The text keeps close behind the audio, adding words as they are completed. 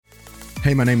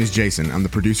Hey, my name is Jason. I'm the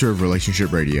producer of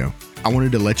Relationship Radio. I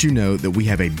wanted to let you know that we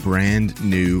have a brand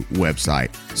new website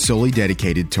solely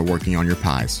dedicated to working on your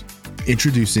pies.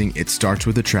 Introducing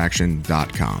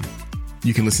itstartswithattraction.com.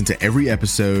 You can listen to every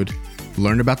episode,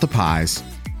 learn about the pies,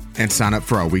 and sign up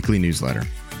for our weekly newsletter.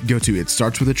 Go to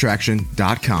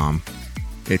itstartswithattraction.com.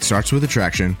 It starts with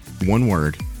attraction, one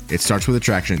word,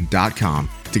 itstartswithattraction.com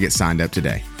to get signed up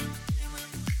today.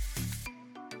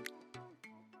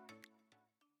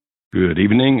 Good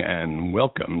evening and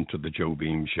welcome to the Joe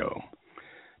Beam Show.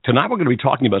 Tonight we're going to be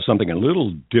talking about something a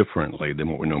little differently than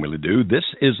what we normally do. This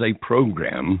is a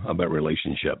program about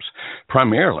relationships,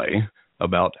 primarily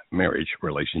about marriage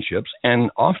relationships.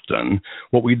 And often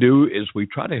what we do is we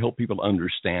try to help people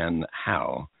understand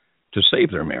how to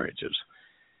save their marriages.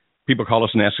 People call us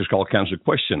and ask us all kinds of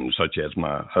questions, such as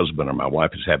my husband or my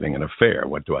wife is having an affair.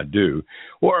 What do I do?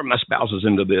 Or my spouse is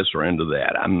into this or into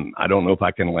that. I don't know if I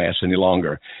can last any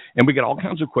longer. And we get all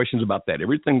kinds of questions about that,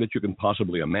 everything that you can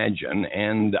possibly imagine.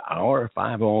 And our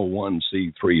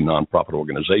 501c3 nonprofit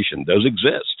organization does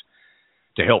exist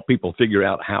to help people figure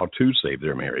out how to save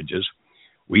their marriages.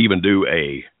 We even do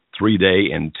a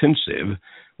 3-day intensive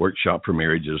workshop for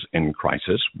marriages in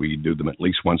crisis. We do them at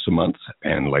least once a month,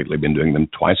 and lately been doing them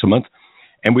twice a month.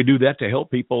 And we do that to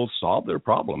help people solve their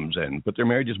problems and put their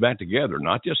marriages back together,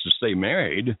 not just to stay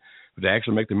married, but to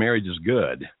actually make the marriages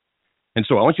good. And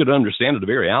so I want you to understand at the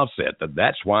very outset that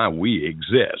that's why we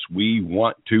exist. We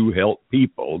want to help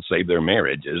people save their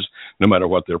marriages, no matter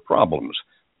what their problems.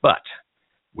 But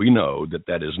we know that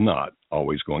that is not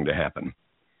always going to happen.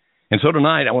 And so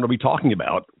tonight I want to be talking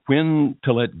about when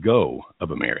to let go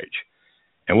of a marriage.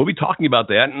 And we'll be talking about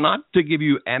that not to give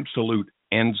you absolute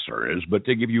answers, but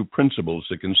to give you principles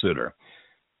to consider.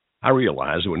 I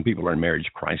realize that when people are in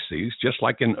marriage crises, just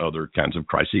like in other kinds of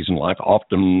crises in life,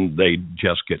 often they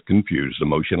just get confused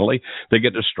emotionally. They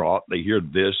get distraught. They hear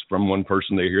this from one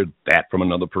person. They hear that from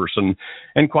another person.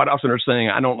 And quite often they're saying,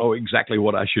 I don't know exactly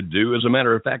what I should do. As a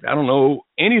matter of fact, I don't know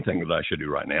anything that I should do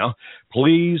right now.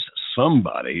 Please,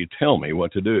 somebody tell me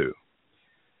what to do.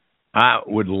 I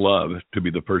would love to be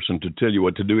the person to tell you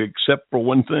what to do, except for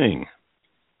one thing.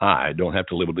 I don't have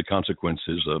to live with the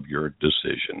consequences of your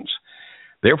decisions.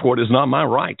 Therefore, it is not my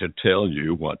right to tell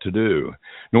you what to do,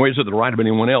 nor is it the right of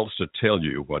anyone else to tell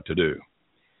you what to do.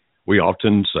 We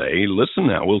often say, listen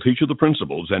now, we'll teach you the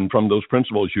principles, and from those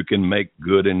principles you can make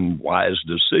good and wise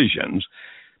decisions.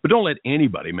 But don't let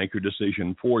anybody make your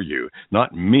decision for you.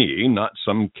 Not me, not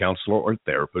some counselor or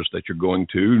therapist that you're going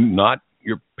to, not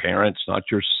your parents, not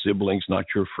your siblings, not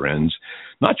your friends,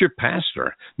 not your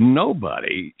pastor.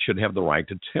 Nobody should have the right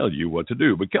to tell you what to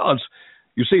do, because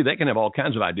you see, they can have all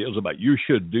kinds of ideas about you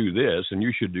should do this and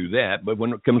you should do that, but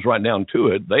when it comes right down to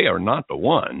it, they are not the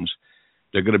ones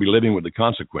that are going to be living with the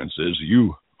consequences.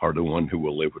 You are the one who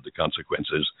will live with the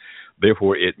consequences.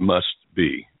 Therefore, it must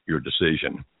be your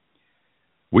decision.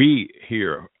 We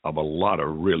hear of a lot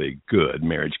of really good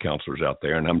marriage counselors out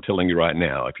there, and I'm telling you right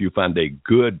now, if you find a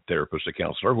good therapist or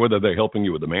counselor, whether they're helping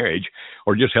you with the marriage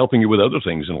or just helping you with other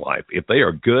things in life, if they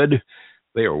are good,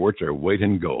 they are worth their weight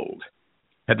in gold.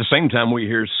 At the same time, we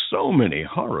hear so many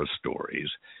horror stories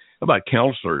about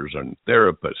counselors and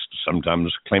therapists,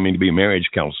 sometimes claiming to be marriage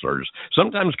counselors,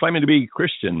 sometimes claiming to be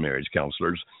Christian marriage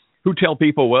counselors, who tell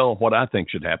people, well, what I think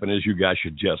should happen is you guys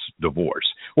should just divorce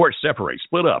or separate,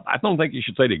 split up. I don't think you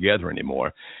should stay together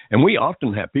anymore. And we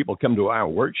often have people come to our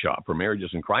workshop for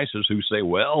marriages in crisis who say,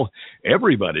 well,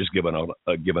 everybody's given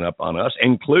up on us,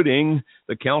 including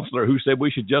the counselor who said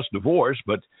we should just divorce,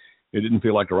 but it didn't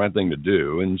feel like the right thing to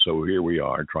do, and so here we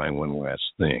are trying one last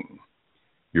thing.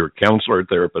 Your counselor or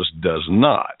therapist does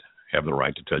not have the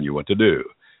right to tell you what to do.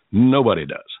 Nobody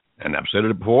does. And I've said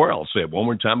it before, I'll say it one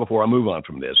more time before I move on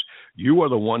from this. You are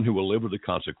the one who will live with the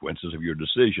consequences of your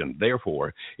decision.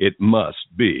 Therefore, it must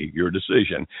be your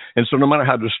decision. And so no matter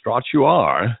how distraught you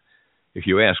are, if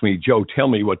you ask me, Joe, tell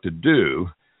me what to do,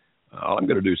 all I'm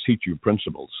going to do is teach you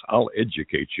principles. I'll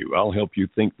educate you. I'll help you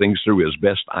think things through as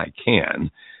best I can.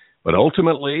 But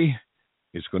ultimately,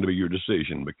 it's going to be your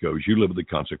decision because you live with the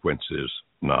consequences,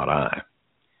 not I.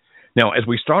 Now, as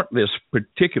we start this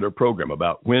particular program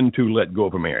about when to let go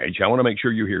of a marriage, I want to make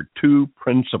sure you hear two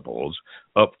principles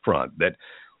up front that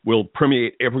will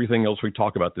permeate everything else we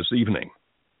talk about this evening.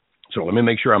 So let me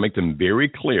make sure I make them very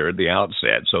clear at the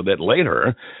outset so that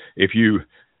later, if you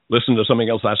listen to something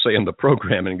else I say in the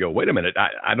program and go, wait a minute,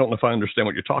 I don't know if I understand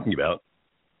what you're talking about,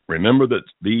 remember that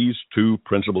these two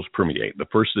principles permeate. The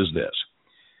first is this.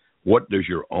 What does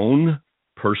your own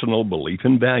personal belief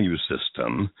and value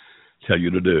system tell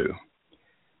you to do?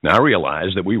 Now, I realize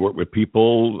that we work with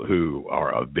people who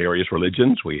are of various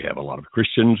religions. We have a lot of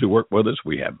Christians who work with us.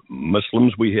 We have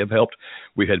Muslims we have helped.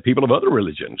 We've had people of other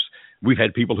religions. We've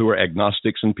had people who are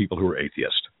agnostics and people who are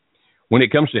atheists. When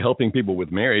it comes to helping people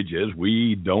with marriages,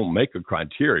 we don't make a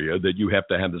criteria that you have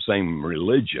to have the same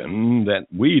religion that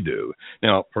we do.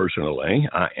 Now, personally,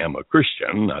 I am a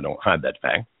Christian. I don't hide that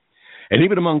fact. And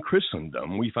even among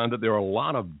Christendom, we find that there are a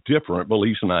lot of different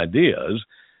beliefs and ideas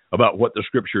about what the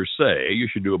scriptures say you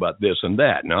should do about this and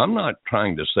that. Now, I'm not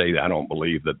trying to say that I don't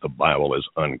believe that the Bible is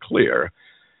unclear.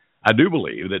 I do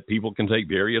believe that people can take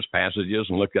various passages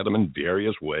and look at them in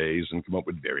various ways and come up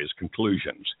with various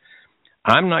conclusions.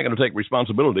 I'm not going to take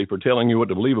responsibility for telling you what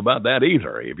to believe about that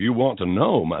either. If you want to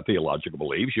know my theological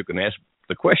beliefs, you can ask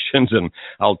the questions and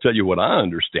I'll tell you what I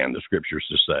understand the scriptures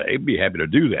to say. Be happy to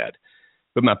do that.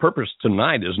 But my purpose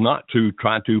tonight is not to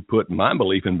try to put my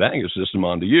belief and value system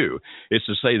onto you. It's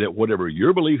to say that whatever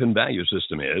your belief and value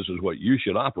system is what you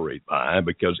should operate by,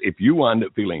 because if you wind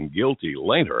up feeling guilty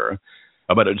later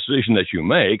about a decision that you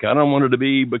make, I don't want it to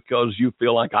be because you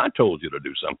feel like I told you to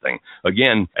do something.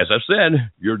 Again, as I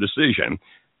said, your decision.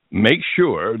 Make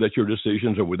sure that your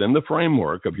decisions are within the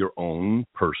framework of your own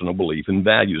personal belief and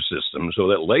value system so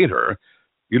that later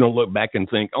you don't look back and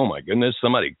think, oh, my goodness,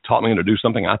 somebody taught me to do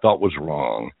something I thought was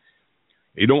wrong.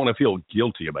 You don't want to feel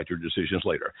guilty about your decisions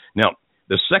later. Now,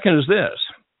 the second is this,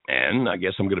 and I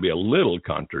guess I'm going to be a little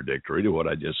contradictory to what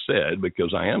I just said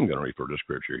because I am going to refer to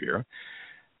Scripture here.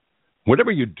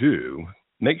 Whatever you do,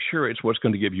 make sure it's what's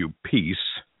going to give you peace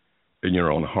in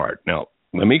your own heart. Now,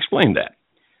 let me explain that.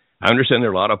 I understand there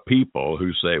are a lot of people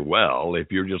who say, well, if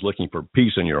you're just looking for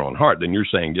peace in your own heart, then you're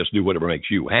saying just do whatever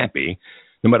makes you happy,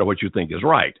 no matter what you think is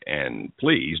right. And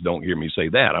please don't hear me say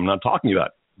that. I'm not talking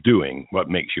about doing what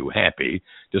makes you happy,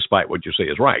 despite what you say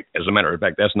is right. As a matter of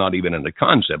fact, that's not even in the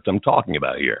concept I'm talking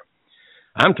about here.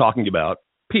 I'm talking about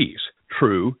peace,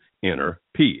 true inner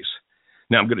peace.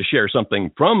 Now, I'm going to share something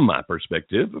from my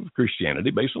perspective of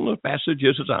Christianity based on the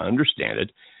passages as I understand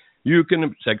it. You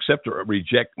can accept or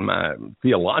reject my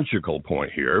theological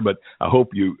point here, but I hope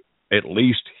you at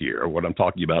least hear what I'm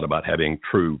talking about having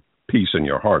true peace in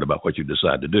your heart about what you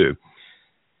decide to do.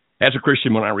 As a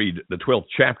Christian, when I read the 12th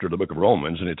chapter of the book of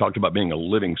Romans, and it talks about being a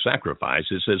living sacrifice,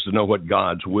 it says to know what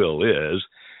God's will is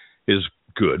his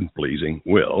good, pleasing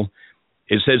will.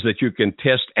 It says that you can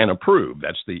test and approve.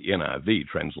 That's the NIV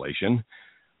translation.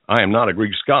 I am not a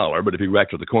Greek scholar, but if you go back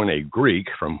to the Koine Greek,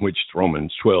 from which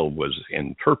Romans 12 was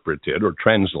interpreted or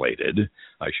translated,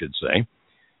 I should say,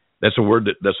 that's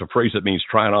a phrase that means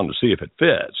try it on to see if it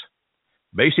fits.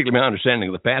 Basically, my understanding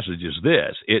of the passage is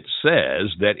this. It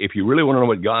says that if you really want to know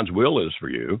what God's will is for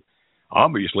you,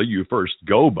 obviously you first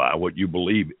go by what you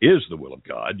believe is the will of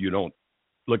God. You don't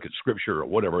look at Scripture or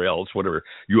whatever else, whatever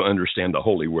you understand the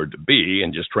Holy Word to be,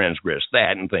 and just transgress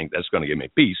that and think that's going to give me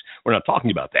peace. We're not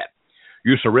talking about that.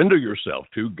 You surrender yourself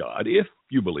to God. If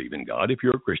you believe in God, if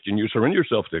you're a Christian, you surrender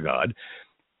yourself to God.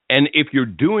 And if you're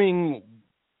doing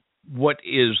what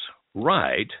is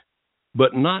right,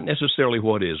 but not necessarily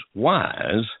what is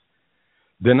wise,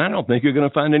 then I don't think you're going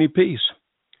to find any peace.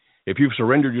 If you've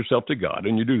surrendered yourself to God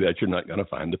and you do that, you're not going to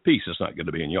find the peace. It's not going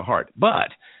to be in your heart. But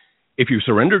if you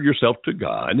surrendered yourself to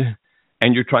God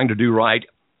and you're trying to do right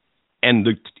and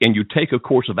you take a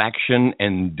course of action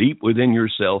and deep within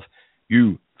yourself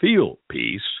you feel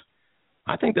peace,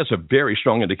 I think that's a very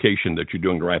strong indication that you're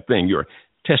doing the right thing. You're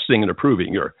testing and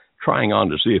approving. You're trying on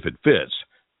to see if it fits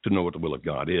to know what the will of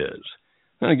God is.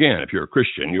 And again, if you're a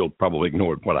Christian, you'll probably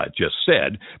ignore what I just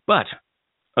said, but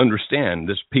understand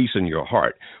this peace in your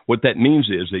heart. What that means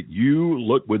is that you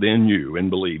look within you and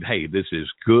believe, hey, this is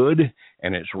good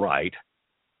and it's right,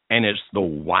 and it's the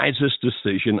wisest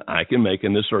decision I can make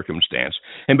in this circumstance.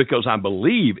 And because I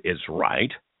believe it's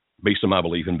right, based on my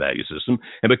belief and value system,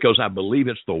 and because I believe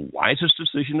it's the wisest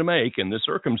decision to make in this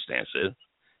circumstance,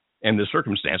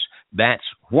 that's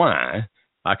why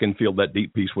I can feel that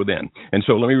deep peace within. And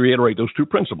so let me reiterate those two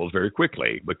principles very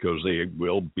quickly, because they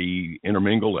will be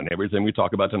intermingled in everything we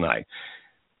talk about tonight.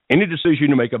 Any decision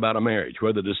you make about a marriage,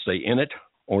 whether to stay in it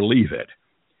or leave it,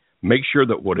 make sure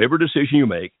that whatever decision you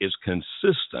make is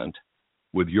consistent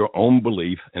with your own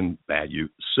belief and value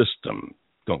system.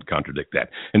 Don't contradict that.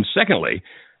 And secondly,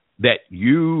 that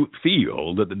you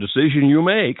feel that the decision you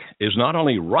make is not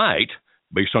only right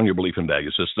based on your belief and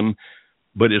value system,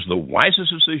 but is the wisest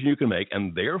decision you can make,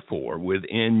 and therefore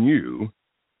within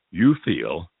you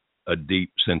feel a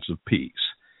deep sense of peace.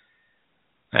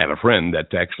 I have a friend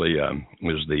that actually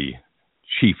was the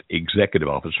chief executive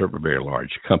officer of a very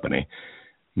large company,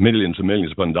 millions and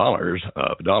millions upon dollars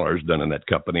done in that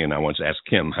company, and I once asked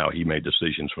him how he made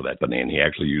decisions for that company, and he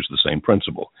actually used the same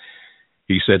principle.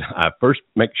 He said, I first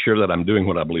make sure that I'm doing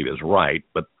what I believe is right,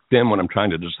 but then when I'm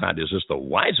trying to decide, is this the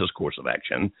wisest course of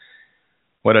action,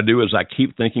 what I do is I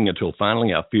keep thinking until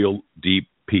finally I feel deep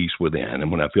peace within.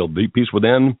 And when I feel deep peace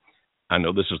within, I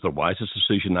know this is the wisest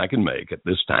decision I can make at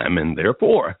this time, and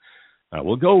therefore I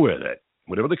will go with it.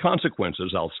 Whatever the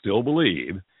consequences, I'll still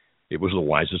believe it was the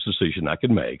wisest decision I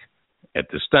could make at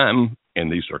this time in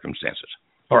these circumstances.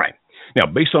 All right. Now,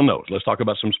 based on those, let's talk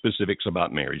about some specifics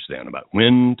about marriage then, about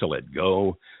when to let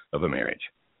go of a marriage.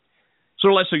 So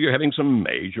let's say you're having some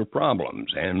major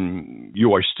problems and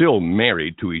you are still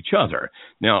married to each other.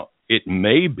 Now, it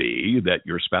may be that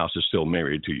your spouse is still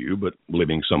married to you, but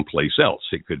living someplace else.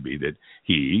 It could be that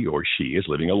he or she is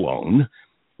living alone,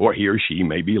 or he or she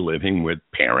may be living with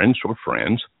parents or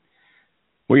friends.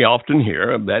 We often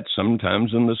hear that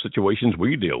sometimes in the situations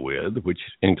we deal with, which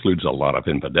includes a lot of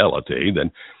infidelity,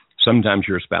 that sometimes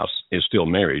your spouse is still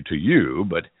married to you,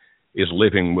 but is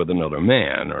living with another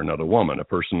man or another woman, a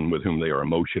person with whom they are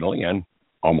emotionally and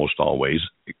almost always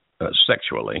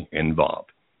sexually involved.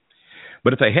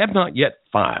 But if they have not yet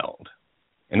filed,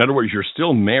 in other words, you're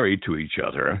still married to each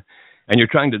other, and you're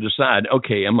trying to decide,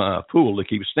 okay, am I a fool to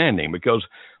keep standing? Because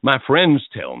my friends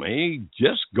tell me,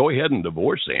 just go ahead and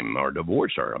divorce him or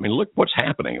divorce her. I mean, look what's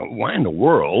happening. Why in the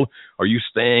world are you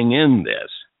staying in this?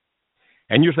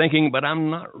 And you're thinking, but I'm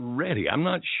not ready. I'm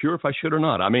not sure if I should or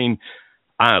not. I mean,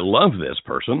 I love this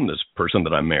person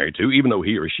that I'm married to, even though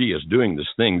he or she is doing this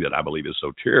thing that I believe is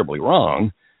so terribly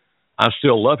wrong. I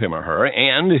still love him or her.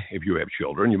 And if you have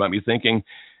children, you might be thinking,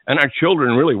 and our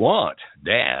children really want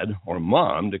dad or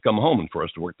mom to come home and for us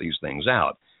to work these things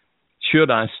out. Should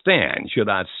I stand? Should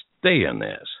I stay in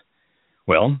this?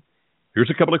 Well, here's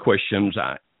a couple of questions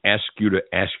I ask you to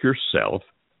ask yourself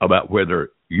about whether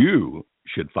you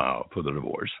should file for the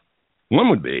divorce. One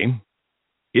would be,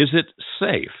 is it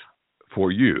safe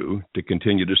for you to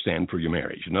continue to stand for your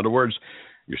marriage? In other words,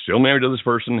 you're still married to this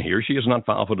person. He or she has not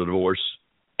filed for the divorce,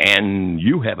 and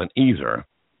you haven't either.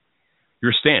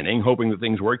 You're standing, hoping that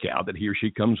things work out, that he or she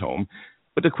comes home.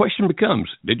 But the question becomes,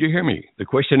 did you hear me? The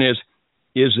question is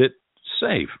it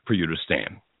safe for you to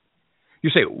stand?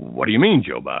 You say, what do you mean,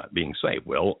 Joe, by being safe?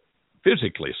 Well,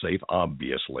 physically safe,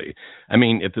 obviously. I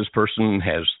mean, if this person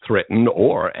has threatened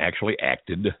or actually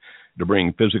acted to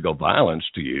bring physical violence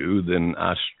to you, then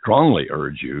I strongly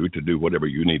urge you to do whatever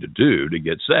you need to do to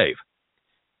get safe.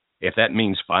 If that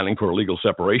means filing for a legal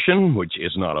separation, which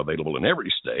is not available in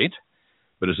every state,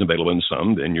 but is available in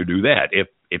some, then you do that. If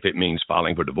it means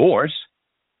filing for divorce,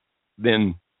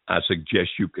 then I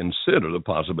suggest you consider the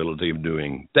possibility of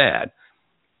doing that.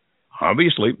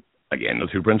 Obviously, again, the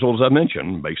two principles I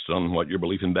mentioned, based on what your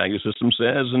belief and value system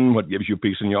says and what gives you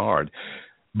peace in your heart.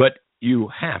 But you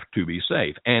have to be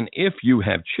safe. And if you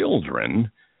have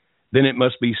children, then it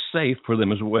must be safe for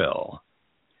them as well.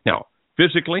 Now,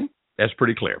 physically, that's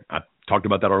pretty clear. I talked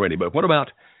about that already. But what about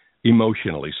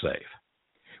emotionally safe?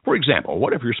 For example,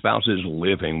 what if your spouse is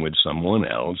living with someone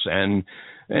else and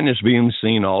is being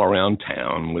seen all around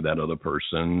town with that other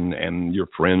person, and your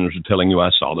friends are telling you,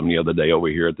 I saw them the other day over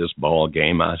here at this ball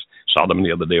game, I saw them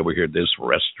the other day over here at this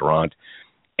restaurant,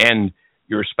 and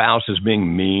your spouse is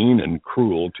being mean and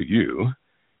cruel to you,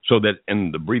 so that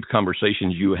in the brief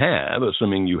conversations you have,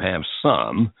 assuming you have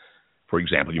some, for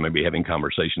example, you may be having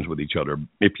conversations with each other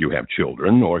if you have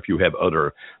children, or if you have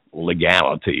other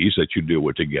legalities that you deal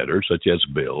with together, such as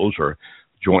bills or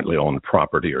jointly owned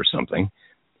property or something.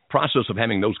 Process of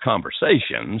having those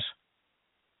conversations,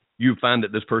 you find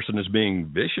that this person is being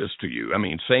vicious to you. I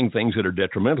mean, saying things that are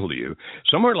detrimental to you.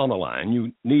 Somewhere along the line,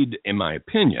 you need, in my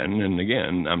opinion, and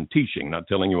again, I'm teaching, not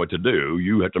telling you what to do,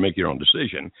 you have to make your own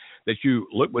decision, that you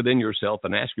look within yourself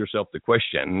and ask yourself the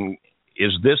question,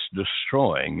 is this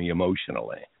destroying me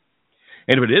emotionally?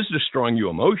 And if it is destroying you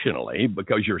emotionally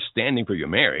because you're standing for your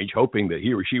marriage, hoping that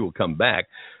he or she will come back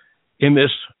in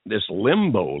this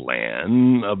limbo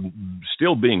land of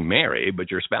still being married,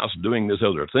 but your spouse doing this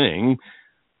other thing,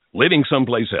 living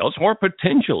someplace else, or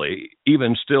potentially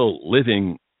even still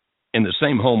living in the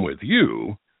same home with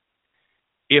you,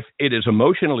 if it is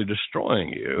emotionally destroying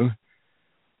you,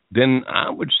 then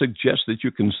I would suggest that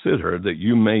you consider that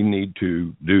you may need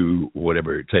to do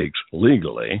whatever it takes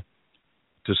legally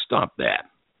to stop that.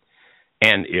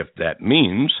 And if that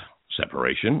means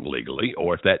separation legally,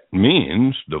 or if that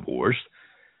means divorce,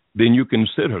 then you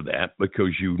consider that,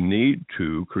 because you need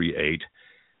to create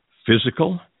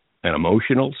physical and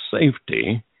emotional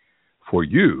safety for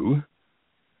you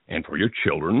and for your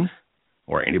children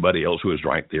or anybody else who is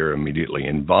right there immediately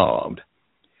involved.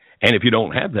 And if you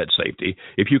don't have that safety,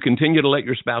 if you continue to let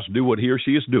your spouse do what he or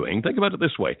she is doing, think about it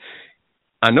this way.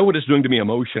 I know what it's doing to me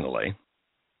emotionally,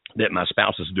 that my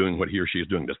spouse is doing what he or she is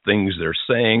doing, the things they're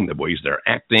saying, the ways they're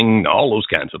acting, all those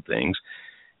kinds of things.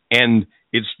 And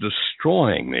it's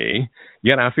destroying me,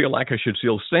 yet I feel like I should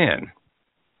still stand.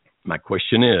 My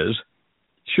question is,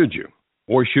 should you?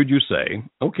 Or should you say,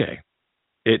 okay,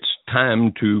 it's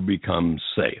time to become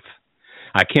safe.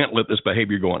 I can't let this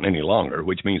behavior go on any longer,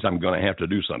 which means I'm going to have to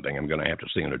do something. I'm going to have to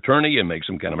see an attorney and make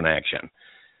some kind of an action.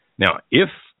 Now, if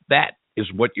that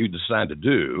is what you decide to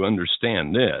do,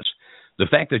 understand this. The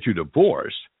fact that you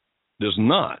divorced does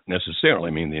not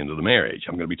necessarily mean the end of the marriage.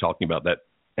 I'm going to be talking about that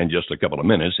in just a couple of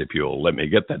minutes, if you'll let me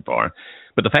get that far.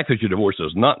 But the fact that you divorced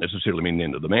does not necessarily mean the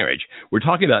end of the marriage. We're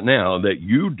talking about now that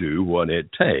you do what it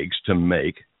takes to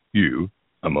make you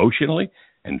emotionally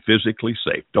and physically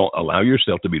safe. Don't allow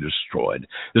yourself to be destroyed.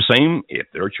 The same, if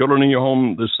there are children in your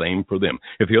home, the same for them.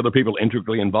 If the other people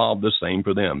integrally involved, the same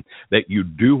for them. That you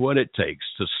do what it takes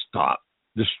to stop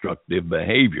destructive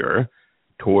behavior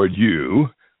toward you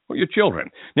or your children.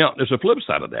 Now, there's a flip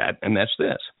side of that, and that's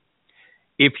this.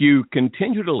 If you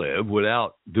continue to live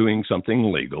without doing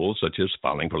something legal, such as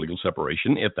filing for legal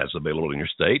separation, if that's available in your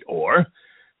state, or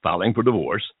filing for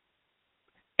divorce,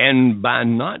 and by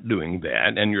not doing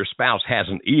that, and your spouse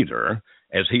hasn't either,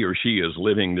 as he or she is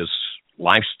living this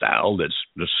lifestyle that's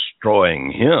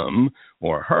destroying him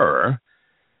or her,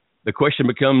 the question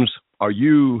becomes, are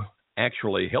you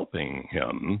actually helping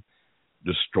him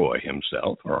destroy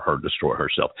himself or her destroy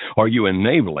herself? Are you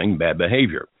enabling bad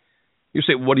behavior? You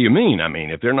say, what do you mean? I mean,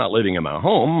 if they're not living in my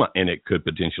home, and it could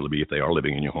potentially be if they are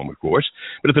living in your home, of course,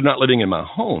 but if they're not living in my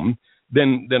home,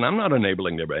 then I'm not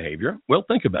enabling their behavior. Well,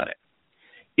 think about it.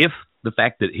 If the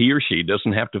fact that he or she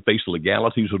doesn't have to face the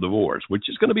legalities of divorce, which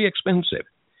is going to be expensive,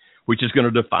 which is going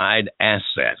to divide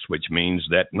assets, which means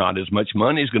that not as much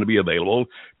money is going to be available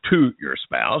to your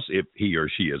spouse if he or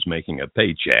she is making a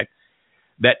paycheck,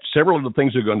 that several of the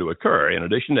things are going to occur, in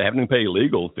addition to having to pay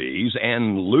legal fees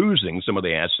and losing some of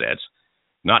the assets,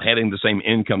 not having the same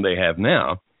income they have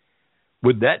now.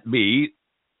 Would that be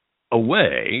a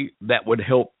way that would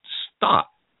help stop,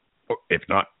 or if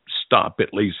not stop,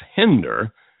 at least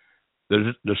hinder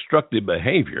the destructive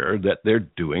behavior that they're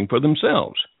doing for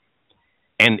themselves?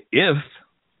 And if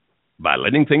by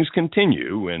letting things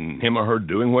continue and him or her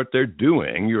doing what they're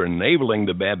doing, you're enabling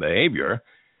the bad behavior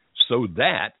so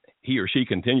that he or she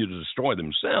continue to destroy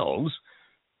themselves,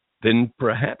 then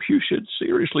perhaps you should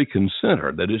seriously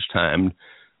consider that it's time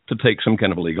to take some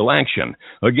kind of legal action.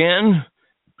 Again,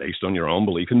 based on your own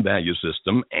belief and value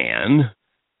system, and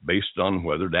based on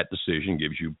whether that decision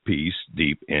gives you peace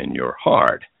deep in your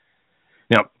heart.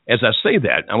 Now, as I say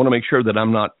that, I want to make sure that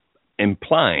I'm not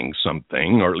implying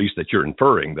something, or at least that you're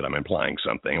inferring that I'm implying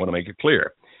something. I want to make it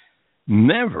clear.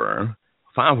 Never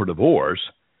file for divorce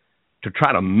to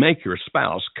try to make your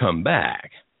spouse come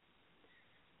back.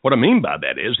 What I mean by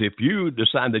that is, if you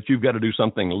decide that you've got to do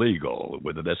something legal,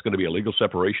 whether that's going to be a legal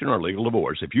separation or a legal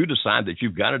divorce, if you decide that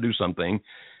you've got to do something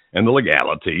and the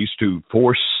legalities to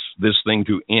force this thing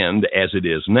to end as it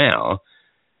is now,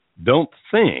 don't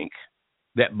think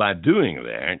that by doing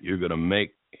that, you're going to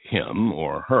make him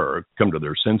or her come to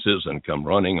their senses and come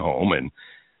running home and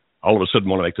all of a sudden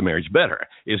want to make the marriage better.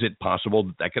 Is it possible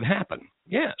that that could happen?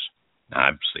 Yes.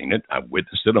 I've seen it. I've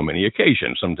witnessed it on many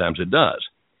occasions. Sometimes it does.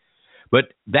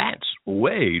 But that's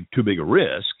way too big a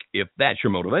risk if that's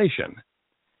your motivation.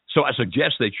 So I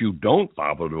suggest that you don't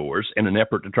file for divorce in an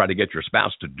effort to try to get your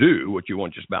spouse to do what you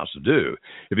want your spouse to do.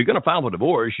 If you're going to file for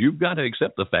divorce, you've got to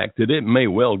accept the fact that it may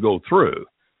well go through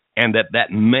and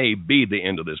that may be the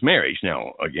end of this marriage.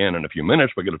 Now, again, in a few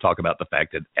minutes, we're going to talk about the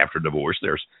fact that after divorce,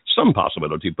 there's some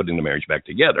possibility of putting the marriage back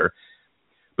together.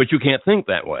 But you can't think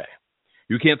that way.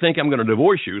 You can't think I'm going to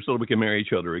divorce you so that we can marry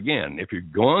each other again. If you're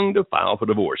going to file for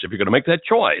divorce, if you're going to make that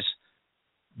choice,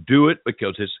 do it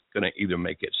because it's going to either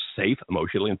make it safe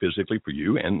emotionally and physically for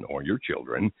you and or your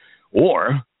children,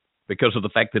 or because of the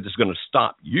fact that it's going to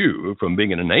stop you from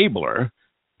being an enabler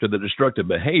to the destructive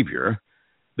behavior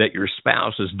that your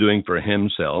spouse is doing for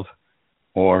himself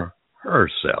or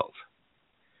herself.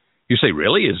 You say,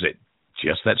 really? Is it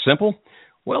just that simple?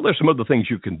 Well, there's some other things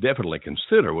you can definitely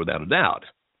consider without a doubt.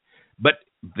 But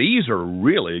these are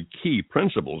really key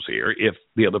principles here if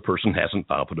the other person hasn't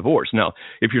filed for divorce. Now,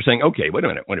 if you're saying, okay, wait a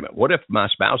minute, what if my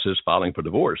spouse is filing for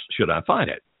divorce? Should I fight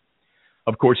it?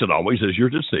 Of course, it always is your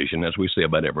decision, as we say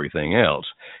about everything else.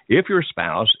 If your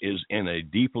spouse is in a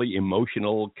deeply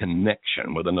emotional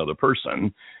connection with another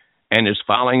person and is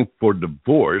filing for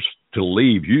divorce to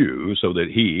leave you so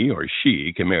that he or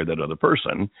she can marry that other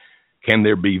person, can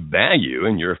there be value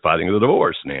in your fighting the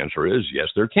divorce? And the answer is yes,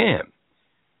 there can.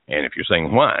 And if you're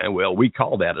saying why, well, we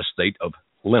call that a state of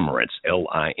limerence,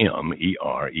 Limerence.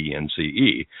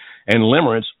 And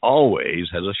limerence always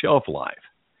has a shelf life.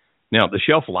 Now, the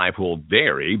shelf life will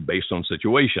vary based on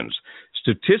situations.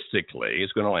 Statistically,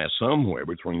 it's going to last somewhere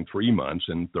between 3 months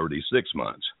and 36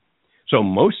 months. So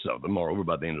most of them are over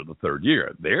by the end of the third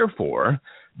year. Therefore,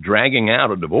 dragging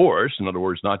out a divorce, in other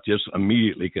words, not just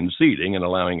immediately conceding and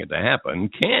allowing it to happen,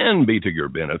 can be to your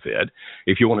benefit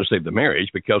if you want to save the marriage,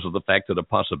 because of the fact that a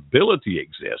possibility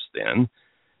exists then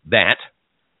that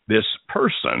this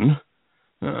person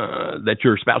that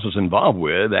your spouse is involved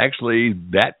with, actually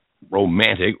that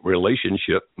romantic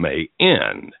relationship may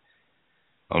end.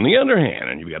 On the other hand,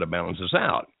 and you've got to balance this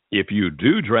out, if you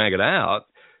do drag it out,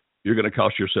 you're going to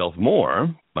cost yourself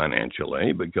more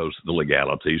financially because the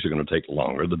legalities are going to take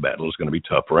longer. The battle is going to be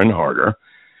tougher and harder.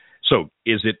 So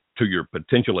is it to your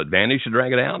potential advantage to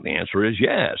drag it out? The answer is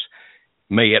yes.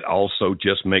 May it also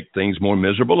just make things more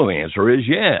miserable? The answer is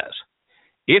yes.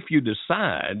 If you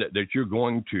decide that you're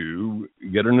going to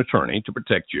get an attorney to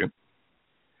protect you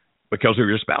because of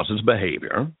your spouse's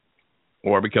behavior,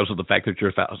 or because of the fact that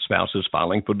your spouse is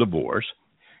filing for divorce,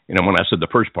 when I said the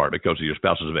first part, because of your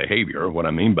spouse's behavior, what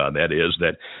I mean by that is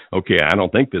that, okay, I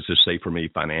don't think this is safe for me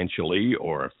financially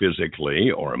or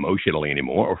physically or emotionally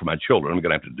anymore, or for my children, I'm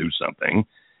going to have to do something.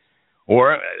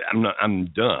 Or I'm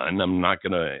done. I'm not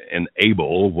going to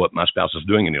enable what my spouse is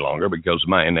doing any longer, because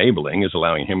my enabling is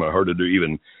allowing him or her to do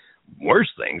even worse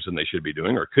things than they should be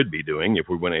doing or could be doing if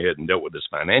we went ahead and dealt with this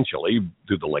financially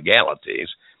through the legalities.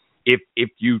 If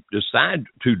you decide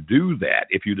to do that,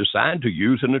 if you decide to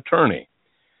use an attorney,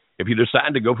 if you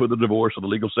decide to go for the divorce or the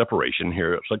legal separation,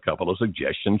 here's a couple of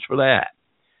suggestions for that.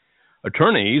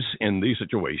 Attorneys in these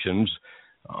situations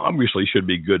obviously should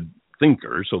be good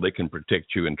thinkers, so they can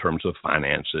protect you in terms of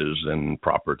finances and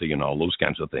property and all those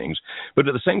kinds of things. But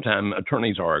at the same time,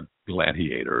 attorneys are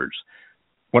gladiators.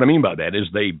 What I mean by that is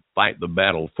they fight the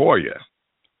battle for you.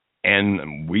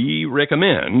 And we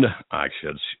recommend,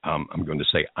 I'm going to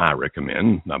say I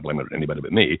recommend, not blaming it on anybody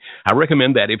but me, I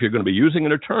recommend that if you're going to be using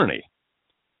an attorney,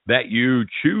 that you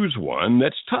choose one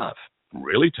that's tough,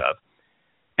 really tough,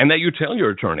 and that you tell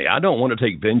your attorney, I don't want to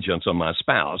take vengeance on my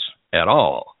spouse at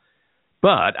all,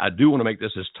 but I do want to make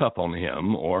this as tough on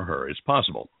him or her as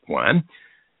possible. Why?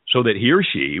 So that he or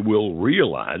she will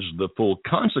realize the full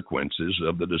consequences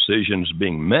of the decisions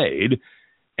being made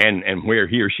and where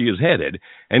he or she is headed.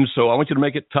 And so I want you to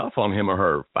make it tough on him or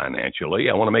her financially.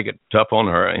 I want to make it tough on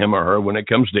him or her when it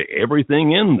comes to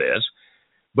everything in this,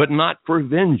 but not for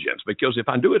vengeance, because if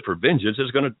I do it for vengeance,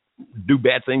 it's going to do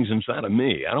bad things inside of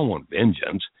me. I don't want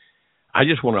vengeance. I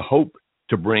just want to hope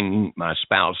to bring my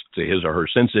spouse to his or her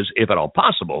senses, if at all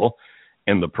possible,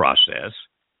 in the process.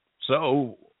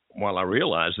 So while I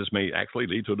realize this may actually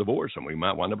lead to a divorce and we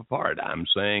might wind up apart, I'm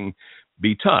saying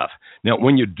be tough. Now,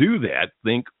 when you do that,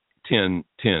 think 10,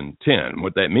 10, 10.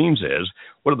 What that means is,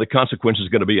 what are the consequences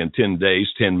going to be in 10 days,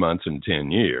 10 months, and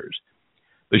 10 years?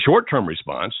 The short-term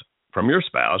response from your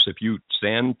spouse, if you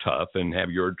stand tough and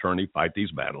have your attorney fight these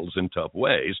battles in tough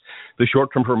ways, the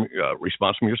short-term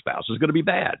response from your spouse is going to be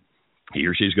bad. He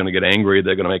or she's going to get angry.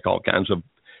 They're going to make all kinds of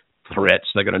threats.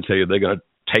 They're going to tell you they're going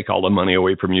to take all the money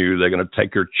away from you. They're going to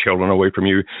take your children away from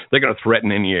you. They're going to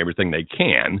threaten everything they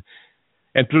can.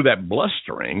 And through that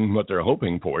blustering, what they're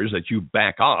hoping for is that you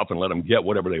back off and let them get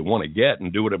whatever they want to get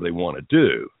and do whatever they want to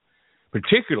do.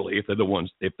 Particularly if they're the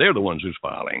ones who's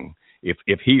filing.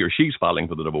 If he or she's filing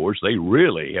for the divorce, they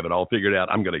really have it all figured out.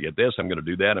 I'm going to get this. I'm going to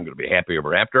do that. I'm going to be happy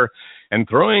ever after. And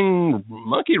throwing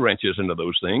monkey wrenches into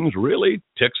those things really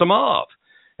ticks them off.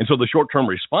 And so the short-term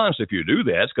response, if you do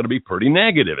that, it's going to be pretty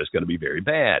negative. It's going to be very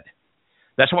bad.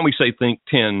 That's why we say think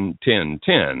 10, 10,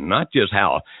 10, not just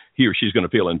how he or she's going to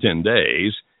feel in 10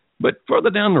 days, but further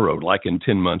down the road, like in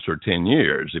 10 months or 10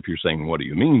 years. If you're saying, what do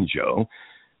you mean, Joe?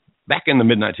 Back in the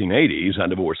mid-1980s, I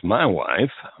divorced my wife.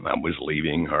 I was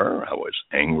leaving her. I was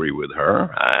angry with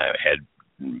her. I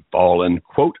had fallen,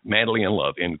 quote, madly in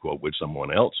love, end quote, with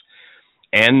someone else.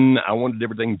 And I wanted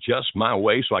everything just my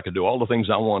way so I could do all the things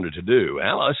I wanted to do.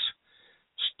 Alice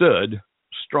stood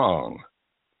strong.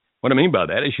 What I mean by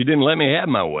that is she didn't let me have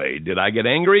my way. Did I get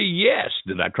angry? Yes.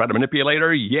 Did I try to manipulate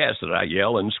her? Yes. Did I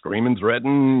yell and scream and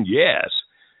threaten? Yes.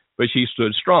 But she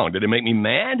stood strong. Did it make me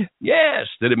mad? Yes.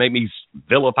 Did it make me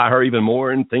vilify her even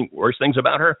more and think worse things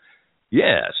about her?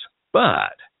 Yes.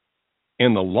 But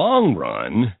in the long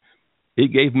run,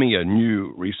 it gave me a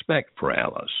new respect for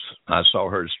Alice. I saw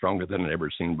her as stronger than I'd ever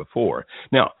seen before.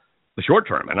 Now, the short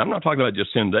term, and I'm not talking about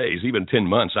just 10 days, even 10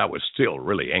 months, I was still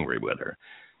really angry with her.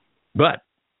 But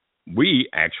we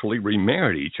actually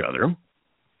remarried each other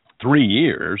 3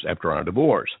 years after our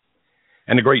divorce.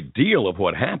 And a great deal of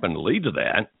what happened to lead to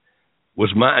that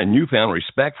was my newfound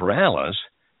respect for Alice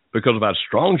because of how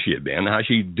strong she had been, how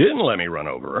she didn't let me run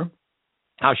over her,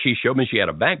 how she showed me she had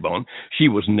a backbone. She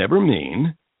was never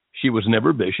mean. She was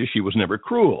never vicious. She was never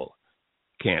cruel.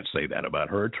 Can't say that about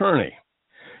her attorney.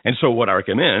 And so what I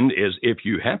recommend is if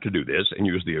you have to do this and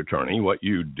use the attorney, what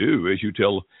you do is you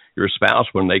tell your spouse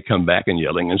when they come back and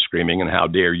yelling and screaming and how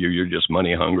dare you, you're just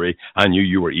money hungry, I knew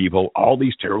you were evil, all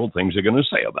these terrible things they're going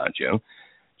to say about you.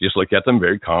 Just look at them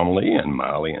very calmly and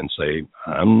mildly and say,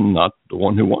 I'm not the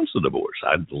one who wants the divorce.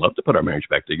 I'd love to put our marriage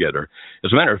back together.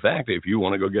 As a matter of fact, if you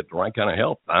want to go get the right kind of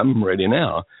help, I'm ready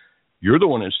now. You're the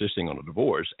one insisting on a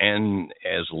divorce. And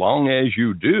as long as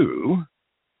you do,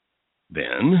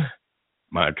 then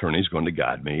my attorney's going to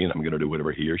guide me, and I'm going to do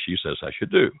whatever he or she says I should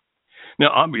do. Now,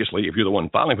 obviously, if you're the one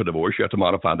filing for divorce, you have to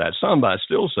modify that some by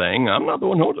still saying, I'm not the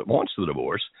one who wants the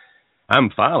divorce. I'm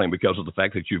filing because of the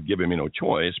fact that you've given me no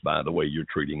choice by the way you're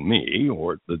treating me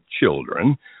or the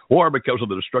children, or because of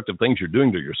the destructive things you're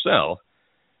doing to yourself.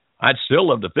 I'd still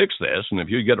love to fix this, and if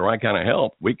you get the right kind of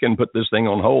help, we can put this thing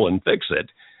on hold and fix it.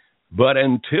 But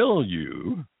until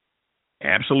you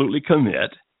absolutely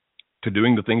commit to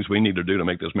doing the things we need to do to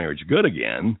make this marriage good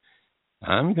again,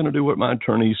 I'm going to do what my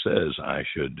attorney says I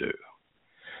should do.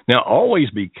 Now, always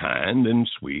be kind and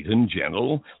sweet and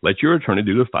gentle. Let your attorney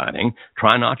do the fighting.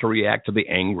 Try not to react to the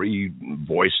angry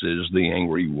voices, the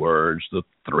angry words, the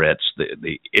threats,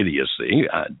 the idiocy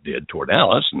I did toward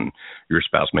Alice and your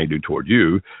spouse may do toward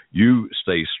you. You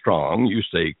stay strong. You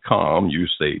stay calm. You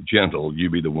stay gentle. You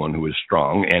be the one who is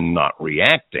strong and not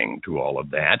reacting to all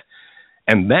of that.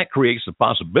 And that creates the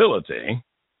possibility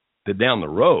that down the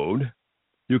road,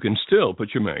 you can still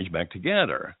put your marriage back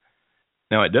together.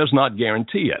 Now, it does not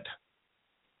guarantee it.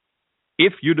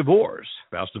 If you divorce,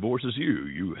 spouse divorces you,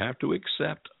 you have to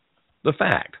accept the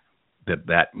fact that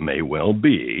that may well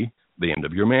be the end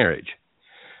of your marriage.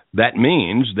 That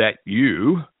means that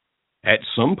you, at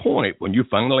some point, when you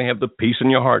finally have the peace in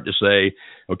your heart to say,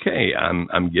 okay,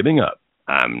 I'm giving up.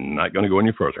 I'm not going to go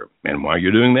any further. And why are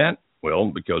you doing that?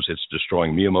 Well, because it's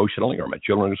destroying me emotionally or my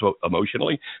children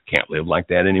emotionally. Can't live like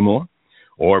that anymore.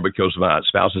 Or because my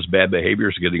spouse's bad behavior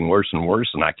is getting worse and worse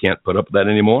and I can't put up with that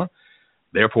anymore.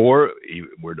 Therefore,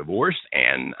 we're divorced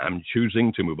and I'm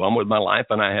choosing to move on with my life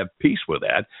and I have peace with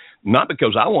that. Not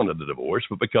because I wanted the divorce,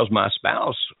 but because my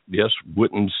spouse just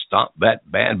wouldn't stop that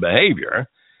bad behavior.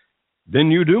 Then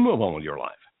you do move on with your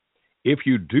life. If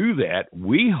you do that,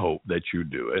 we hope that you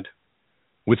do it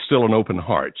with still an open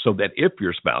heart so that if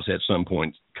your spouse at some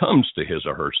point comes to his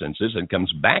or her senses and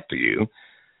comes back to you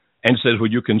and says,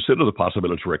 would you consider the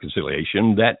possibility of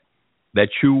reconciliation, that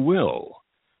you will.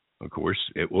 Of course,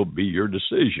 it will be your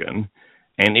decision.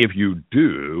 And if you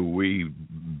do, we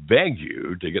beg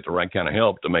you to get the right kind of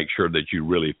help to make sure that you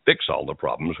really fix all the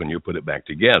problems when you put it back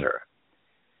together.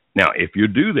 Now, if you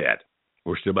do that,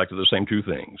 we're still back to the same two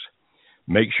things.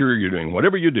 Make sure you're doing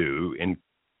whatever you do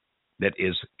that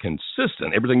is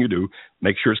consistent. Everything you do,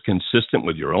 make sure it's consistent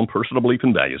with your own personal belief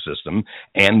and value system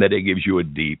and that it gives you a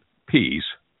deep peace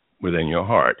within your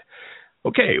heart.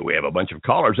 Okay, we have a bunch of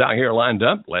callers out here lined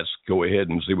up. Let's go ahead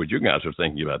and see what you guys are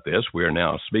thinking about this. We are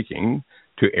now speaking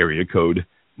to area code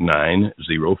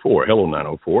 904. Hello,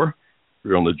 904.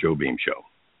 You're on the Joe Beam Show.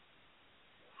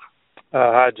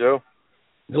 Hi, Joe.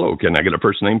 Hello. Can I get a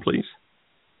first name, please?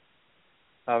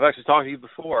 I've actually talked to you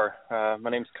before. My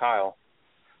name's Kyle.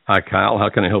 Hi, Kyle. How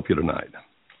can I help you tonight?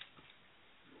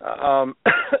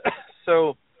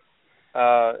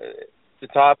 The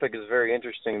topic is very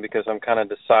interesting because I'm kind of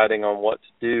deciding on what to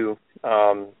do.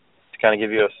 To kind of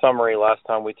give you a summary, last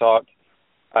time we talked,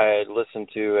 I had listened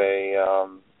to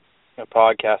a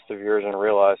podcast of yours and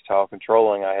realized how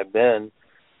controlling I had been.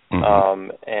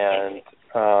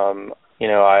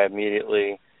 I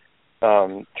immediately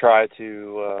tried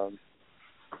to,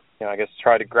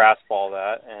 try to grasp all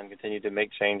that and continue to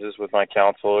make changes with my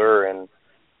counselor and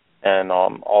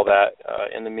all that.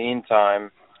 In the meantime,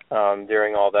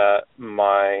 during all that,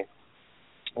 my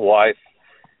wife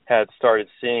had started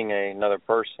seeing another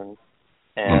person,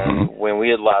 and when we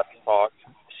had last talked,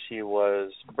 she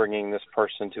was bringing this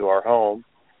person to our home.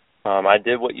 I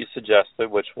did what you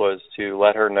suggested, which was to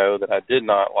let her know that I did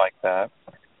not like that,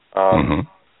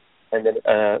 and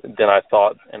then I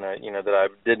thought, that I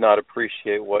did not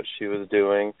appreciate what she was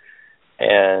doing,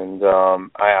 and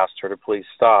I asked her to please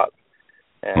stop,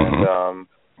 and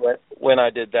when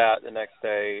I did that, the next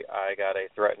day I got a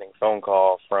threatening phone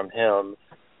call from him,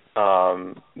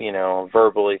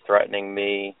 verbally threatening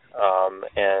me.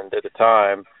 And at the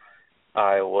time,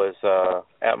 I was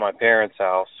at my parents'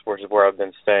 house, which is where I've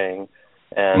been staying.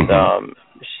 And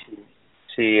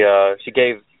she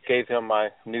gave him my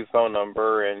new phone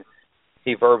number, and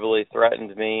he verbally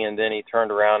threatened me, and then he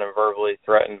turned around and verbally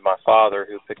threatened my father,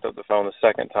 who picked up the phone the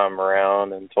second time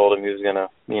around and told him he was going to,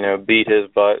 beat his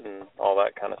butt and all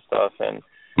that kind of stuff. And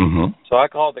so I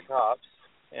called the cops,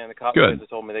 and the cops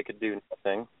told me they could do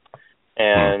nothing.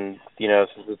 And,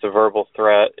 since it's a verbal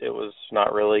threat, it was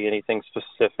not really anything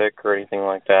specific or anything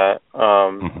like that.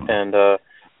 And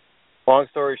long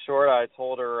story short, I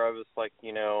told her, I was like,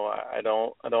 I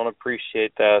don't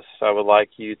appreciate this. I would like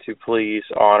you to please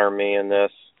honor me in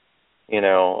this.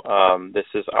 This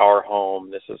is our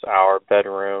home. This is our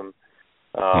bedroom.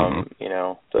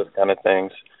 Those kind of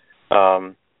things.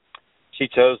 She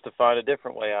chose to find a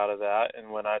different way out of that.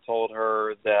 And when I told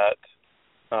her that,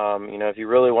 if you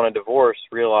really want a divorce,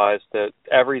 realize that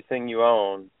everything you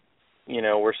own,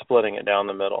 we're splitting it down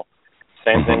the middle.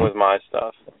 Same thing with my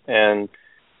stuff. And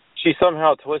she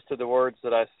somehow twisted the words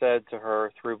that I said to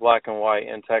her through black and white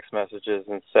in text messages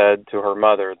and said to her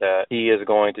mother that he is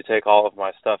going to take all of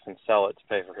my stuff and sell it to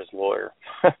pay for his lawyer.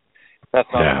 That's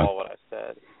not at all what I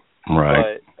said.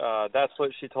 Right. But that's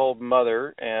what she told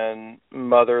Mother, and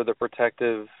Mother, the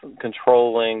protective,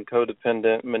 controlling,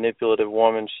 codependent, manipulative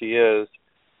woman she is,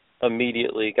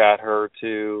 immediately got her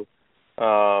to,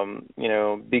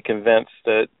 be convinced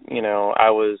that, I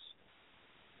was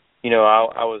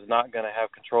not going to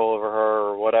have control over her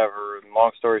or whatever. And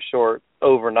long story short,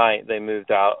 overnight they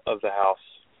moved out of the house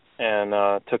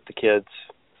and took the kids.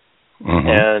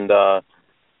 And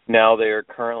now they are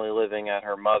currently living at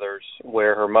her mother's,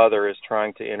 where her mother is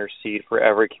trying to intercede for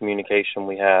every communication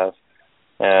we have,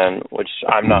 and which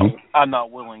I'm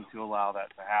not willing to allow that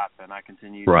to happen. I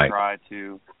continue to try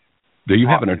to. Do you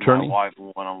have an attorney? My wife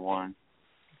one-on-one.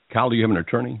 Kyle, do you have an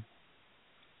attorney?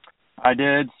 I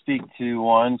did speak to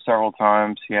one several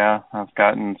times, yeah. I've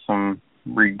gotten some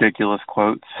ridiculous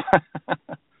quotes.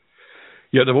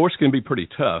 Yeah, divorce can be pretty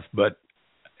tough, but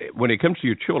when it comes to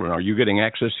your children, are you getting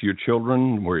access to your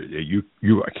children where you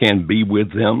can be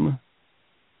with them?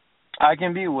 I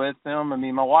can be with them. I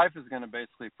mean, my wife is going to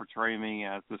basically portray me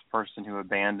as this person who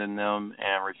abandoned them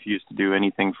and refused to do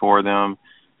anything for them.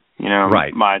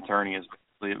 My attorney has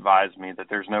advised me that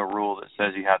there's no rule that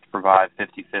says you have to provide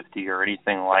 50-50 or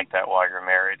anything like that while you're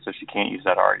married, so she can't use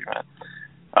that argument.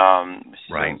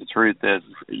 She says the truth is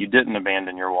you didn't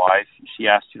abandon your wife. She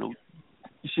asked you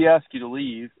to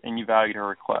leave, and you valued her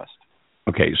request.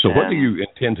 Okay, so what do you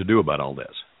intend to do about all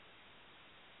this?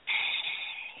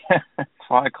 That's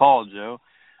why I called, Joe.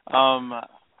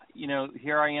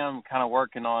 Here I am kind of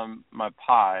working on my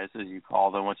pies, as you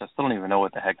call them, which I still don't even know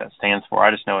what the heck that stands for.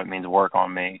 I just know it means work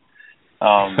on me.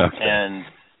 And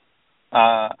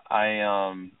I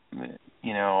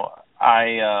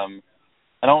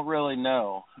don't really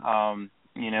know.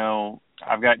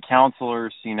 I've got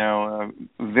counselors,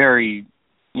 very,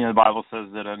 the Bible says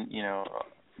that,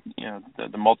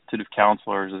 the multitude of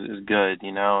counselors is good,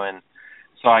 and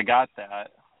so I got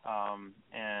that.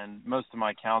 And most of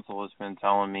my counsel has been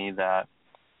telling me that,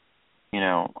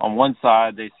 on one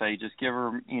side they say, just give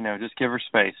her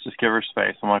space.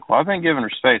 I'm like, well, I've been giving her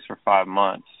space for 5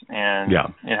 months, and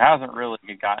it hasn't really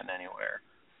gotten anywhere.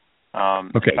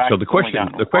 Okay, so the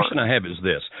question I have is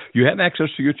this. You have access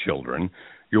to your children.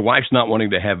 Your wife's not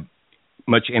wanting to have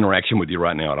much interaction with you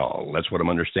right now at all. That's what I'm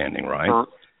understanding, right?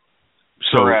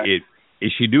 Correct.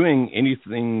 Is she doing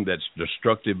anything that's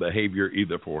destructive behavior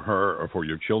either for her or for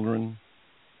your children?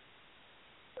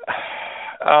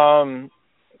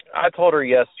 I told her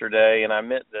yesterday, and I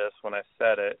meant this when I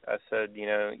said it. I said,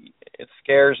 it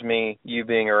scares me, you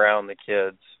being around the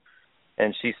kids.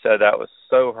 And she said that was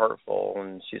so hurtful.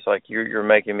 And she's like, you're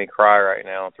making me cry right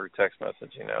now through text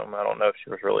message. I don't know if she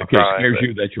was really crying. It scares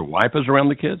you that your wife is around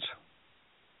the kids?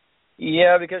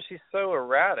 Yeah, because she's so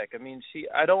erratic. I mean,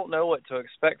 I don't know what to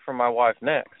expect from my wife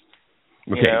next.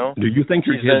 Okay. Do you think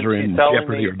your kids are in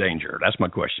jeopardy or danger? That's my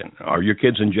question. Are your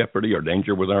kids in jeopardy or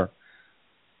danger with her?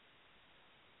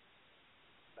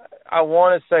 I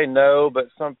want to say no, but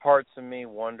some parts of me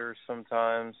wonder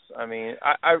sometimes. I mean,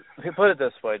 I put it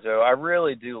this way, Joe. I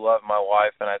really do love my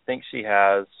wife, and I think she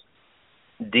has,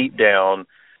 deep down,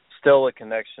 still a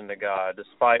connection to God,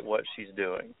 despite what she's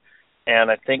doing.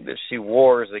 And I think that she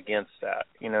wars against that,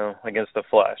 against the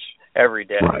flesh every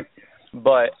day. Right.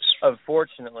 But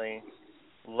unfortunately,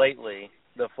 lately,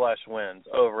 the flesh wins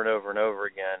over and over and over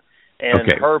again.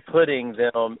 And her putting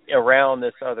them around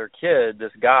this other kid,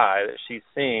 this guy that she's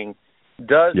seeing,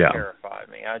 does terrify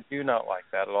me. I do not like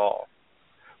that at all.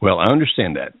 Well, I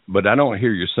understand that, but I don't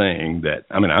hear you saying that.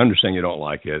 I mean, I understand you don't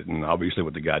like it, and obviously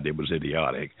what the guy did was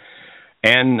idiotic.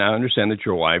 And I understand that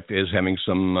your wife is having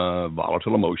some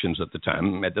volatile emotions at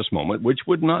this moment, which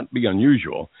would not be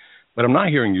unusual. But I'm not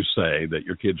hearing you say that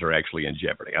your kids are actually in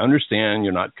jeopardy. I understand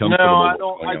you're not comfortable.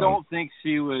 No, I don't think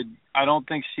she would. I don't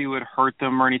think she would hurt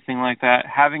them or anything like that.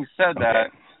 Having said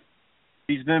that,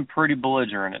 she's been pretty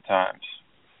belligerent at times.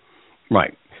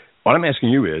 Right. What I'm asking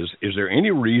you is there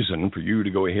any reason for you to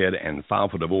go ahead and file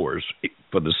for divorce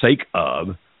for the sake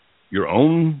of your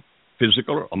own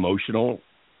physical or emotional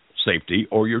safety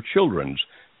or your children's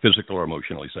physical or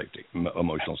emotional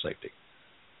safety?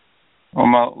 Well,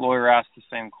 my lawyer asked the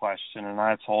same question, and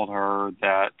I told her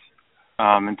that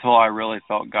until I really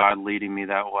felt God leading me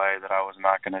that way, that I was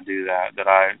not going to do that, that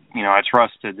I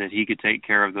trusted that he could take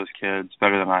care of those kids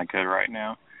better than I could right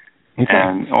now,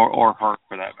 or her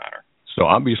for that matter. So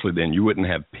obviously then you wouldn't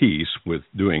have peace with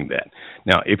doing that.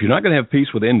 Now, if you're not going to have peace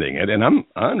with ending it, and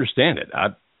I understand it,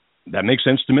 that makes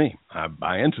sense to me. I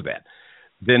buy into that.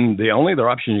 Then the only other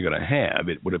option you're going to have,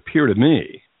 it would appear to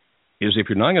me, is if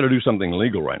you're not going to do something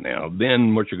legal right now,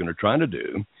 then what you're going to try to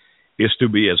do is to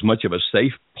be as much of a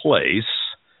safe place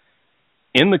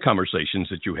in the conversations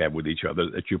that you have with each other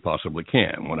that you possibly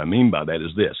can. What I mean by that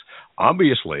is this.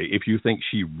 Obviously, if you think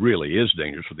she really is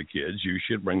dangerous for the kids, you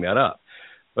should bring that up.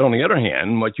 But on the other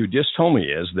hand, what you just told me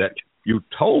is that you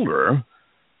told her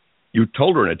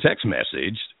in a text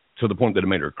message to the point that it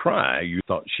made her cry, you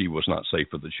thought she was not safe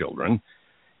for the children.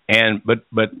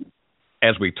 But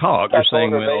as we talk, you're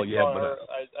saying, well, yeah, but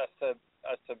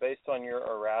I said based on your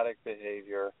erratic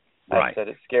behavior, right. I said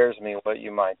it scares me what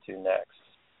you might do next.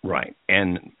 Right.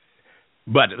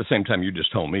 But at the same time, you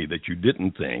just told me that you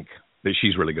didn't think that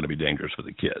she's really going to be dangerous for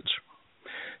the kids.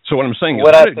 So what I'm saying is,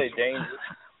 when I say dangerous.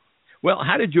 Well,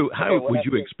 how would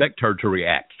you expect her to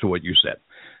react to what you said?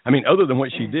 I mean, other than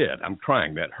what she did, I'm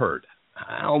crying, that hurt.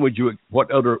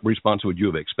 What other response would you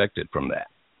have expected from that?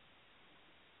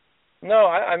 No,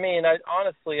 I mean,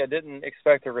 honestly, I didn't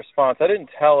expect a response. I didn't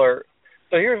tell her.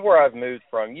 So here's where I've moved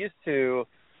from. Used to,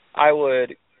 I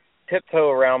would tiptoe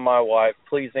around my wife,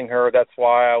 pleasing her. That's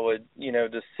why I would,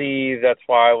 deceive. That's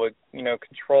why I would,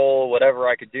 control whatever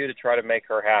I could do to try to make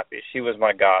her happy. She was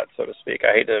my God, so to speak.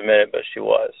 I hate to admit it, but she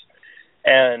was.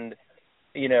 And,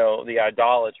 the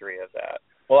idolatry of that.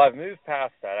 Well, I've moved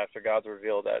past that after God's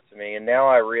revealed that to me, and now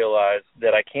I realize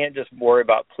that I can't just worry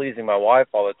about pleasing my wife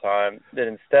all the time, that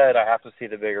instead I have to see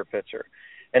the bigger picture.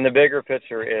 And the bigger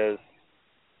picture is,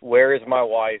 where is my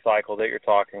wife cycle that you're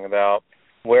talking about?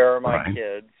 Where are my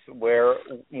kids? Where,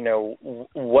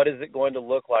 what is it going to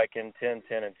look like in 10,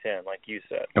 10, and 10, like you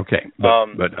said? Okay,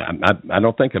 but I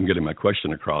don't think I'm getting my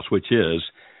question across, which is,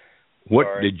 what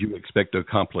did you expect to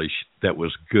accomplish that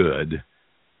was good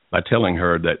by telling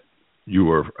her that you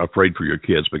were afraid for your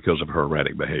kids because of her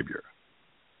erratic behavior?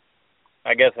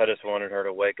 I guess I just wanted her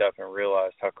to wake up and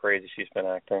realize how crazy she's been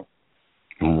acting.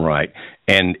 Right.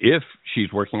 And if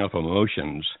she's working off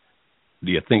emotions,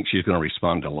 do you think she's going to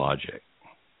respond to logic?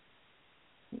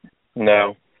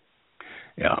 No.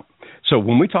 Yeah. So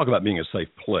when we talk about being a safe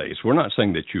place, we're not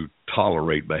saying that you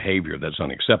tolerate behavior that's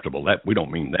unacceptable. We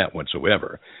don't mean that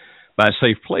whatsoever. By a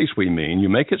safe place, we mean you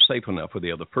make it safe enough for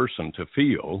the other person to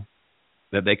feel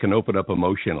that they can open up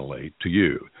emotionally to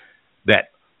you. That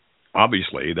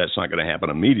obviously that's not going to happen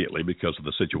immediately because of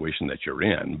the situation that you're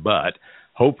in, but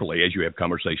hopefully as you have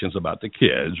conversations about the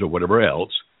kids or whatever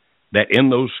else, that in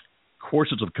those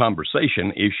courses of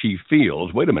conversation, if she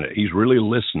feels, wait a minute, he's really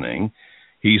listening,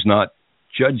 he's not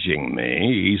judging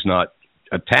me, he's not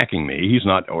attacking me, he's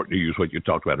not, or to use what you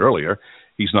talked about earlier,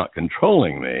 he's not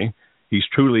controlling me, he's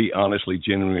truly, honestly,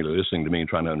 genuinely listening to me and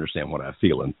trying to understand what I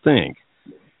feel and think.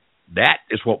 That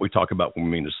is what we talk about when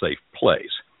we mean a safe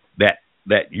place.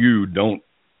 That you don't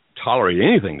tolerate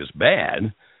anything that's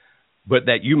bad, but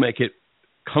that you make it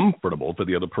comfortable for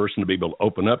the other person to be able to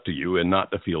open up to you and not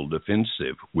to feel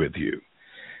defensive with you.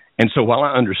 And so while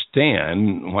I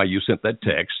understand why you sent that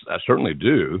text, I certainly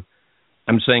do,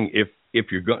 I'm saying if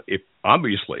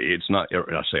obviously it's not,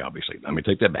 I say obviously, let me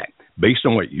take that back. Based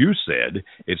on what you said,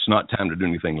 it's not time to do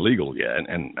anything legal yet,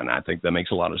 and I think that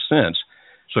makes a lot of sense.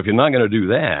 So if you're not going to do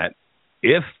that,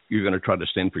 if you're going to try to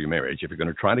stand for your marriage, if you're going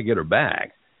to try to get her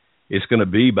back, it's going to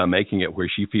be by making it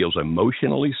where she feels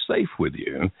emotionally safe with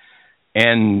you.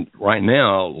 And right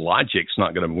now, logic's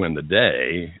not going to win the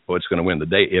day. What's going to win the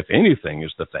day, if anything,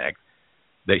 is the fact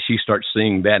that she starts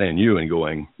seeing that in you and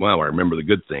going, wow, I remember the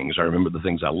good things. I remember the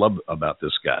things I love about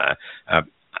this guy.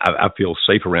 I feel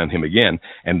safe around him again.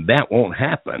 And that won't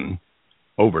happen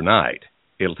overnight.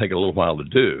 It'll take a little while to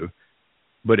do.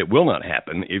 But it will not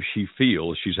happen if she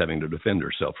feels she's having to defend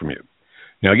herself from you.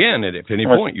 Now, again, if at any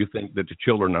point you think that the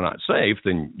children are not safe,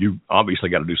 then you obviously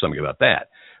got to do something about that.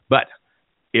 But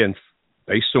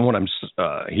based on what I'm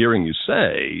hearing you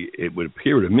say, it would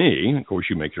appear to me, of course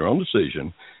you make your own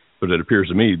decision, But it appears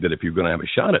to me that if you're going to have a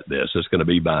shot at this, it's going to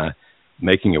be by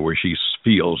making it where she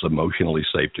feels emotionally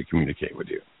safe to communicate with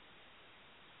you.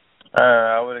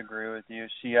 I would agree with you.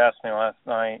 She asked me last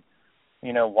night,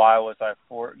 why was I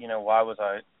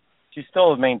she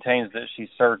still maintains that she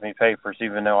served me papers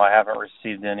even though I haven't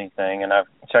received anything, and I've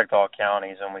checked all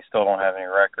counties and we still don't have any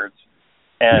records.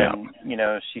 And,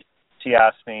 she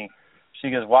asked me, she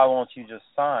goes, why won't you just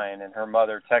sign? And her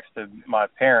mother texted my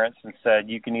parents and said,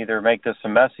 you can either make this a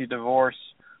messy divorce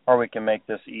or we can make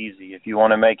this easy. If you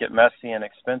want to make it messy and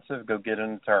expensive, go get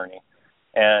an attorney.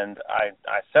 And I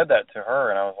said that to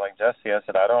her, and I was like, Jesse, I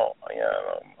said, I don't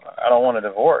want a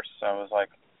divorce. I was like,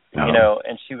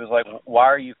 and she was like, why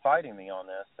are you fighting me on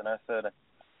this? And I said,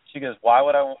 she goes, why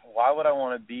would I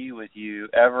want to be with you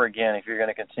ever again if you're going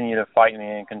to continue to fight me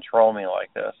and control me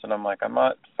like this? And I'm like, I'm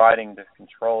not fighting to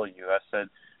control you. I said,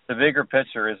 the bigger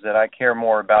picture is that I care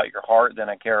more about your heart than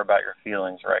I care about your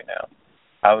feelings right now.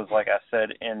 I was like, I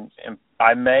said, and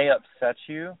I may upset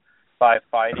you by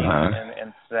fighting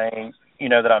and saying,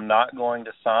 that I'm not going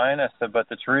to sign. I said, but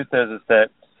the truth is that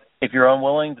if you're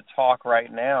unwilling to talk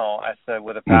right now, I said,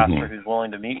 with a pastor who's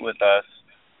willing to meet with us,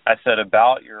 I said,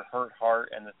 about your hurt heart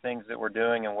and the things that we're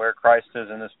doing and where Christ is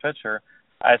in this picture,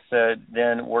 I said,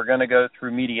 then we're going to go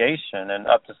through mediation and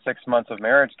up to 6 months of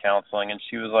marriage counseling. And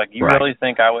she was like, you really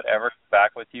think I would ever come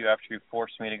back with you after you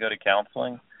forced me to go to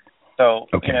counseling? So,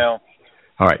 all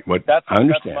right. That's I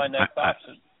understand. That's my next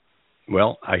option.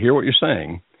 Well, I hear what you're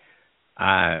saying.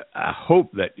 I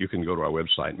hope that you can go to our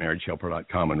website,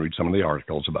 marriagehelper.com, and read some of the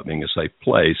articles about being a safe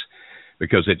place,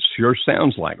 because it sure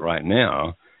sounds like right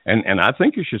now, and I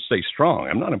think you should stay strong.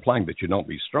 I'm not implying that you don't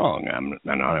be strong. I'm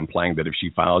not implying that if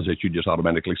she files it, you just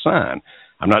automatically sign.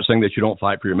 I'm not saying that you don't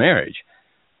fight for your marriage.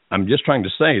 I'm just trying to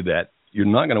say that you're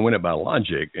not going to win it by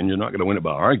logic, and you're not going to win it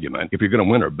by argument. If you're going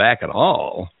to win her back at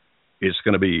all, it's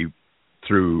going to be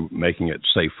through making it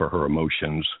safe for her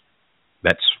emotions.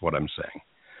 That's what I'm saying.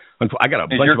 I got a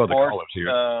bunch of other callers here.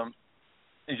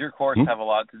 Does your course have a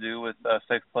lot to do with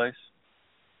Safe Place?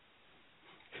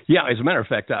 Yeah, as a matter of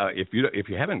fact, if you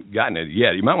haven't gotten it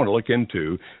yet, you might want to look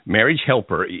into Marriage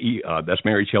Helper. That's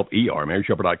Marriage Help ER,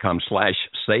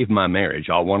 marriagehelper.com/SaveMyMarriage,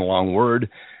 all one long word.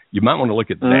 You might want to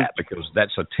look at that, because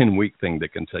that's a 10-week thing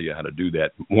that can tell you how to do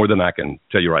that more than I can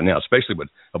tell you right now, especially with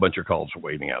a bunch of calls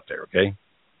waiting out there. Okay.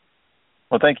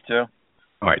 Well, thank you, Joe.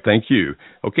 All right, thank you.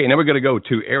 Okay, now we're going to go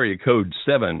to area code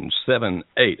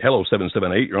 778. Hello,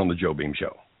 778. You're on the Joe Beam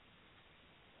Show.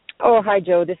 Oh, hi,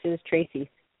 Joe. This is Tracy.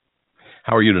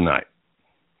 How are you tonight?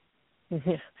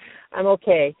 I'm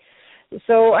okay.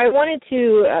 So I wanted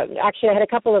to, actually, I had a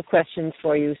couple of questions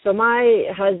for you. So my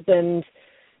husband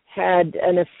had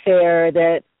an affair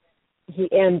that he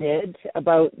ended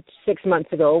about 6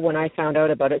 months ago when I found out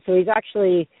about it. So he's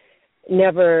actually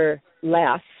never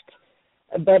left.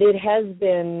 But it has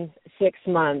been 6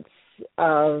 months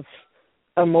of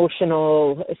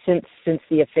emotional, since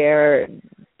the affair.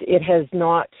 It has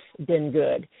not been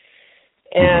good.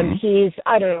 And he's,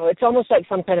 I don't know, it's almost like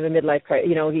some kind of a midlife crisis.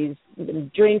 He's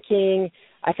been drinking.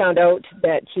 I found out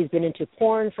that he's been into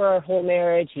porn for our whole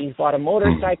marriage. He's bought a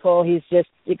motorcycle. He's just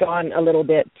gone a little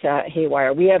bit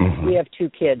haywire. We have 2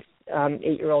 kids,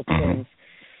 8-year-old twins.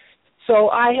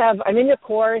 So I'm in the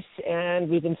course, and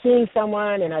we've been seeing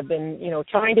someone, and I've been,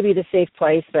 trying to be the safe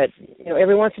place, but,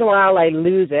 every once in a while I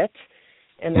lose it,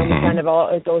 and then it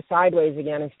goes sideways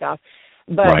again and stuff.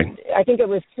 But I think it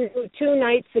was two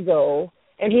nights ago,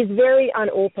 and he's very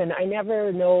unopen. I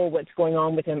never know what's going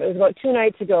on with him. It was about 2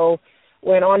 nights ago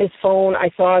when on his phone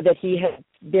I saw that he had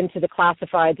been to the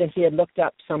classifieds and he had looked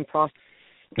up some prostitutes.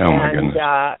 My goodness.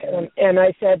 And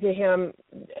I said to him,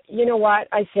 you know what?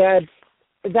 I said,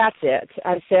 that's it.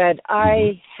 I said,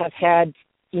 I have had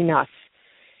enough.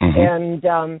 And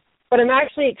but I'm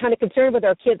actually kind of concerned with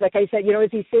our kids. Like I said,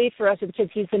 is he safe for us with the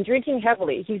kids? He's been drinking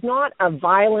heavily. He's not a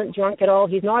violent drunk at all.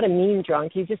 He's not a mean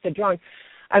drunk. He's just a drunk.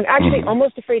 I'm actually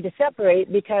almost afraid to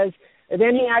separate, because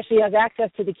then he actually has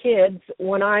access to the kids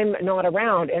when I'm not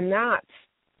around, and that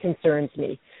concerns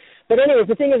me. But anyways,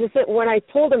 the thing is that when I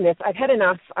told him this, I've had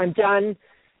enough. I'm done.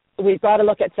 We've got to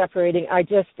look at separating.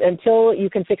 Until you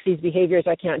can fix these behaviors,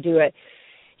 I can't do it.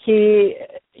 He,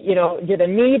 did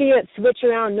immediate switch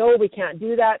around. No, we can't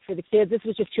do that for the kids. This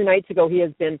was just 2 nights ago. He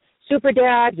has been super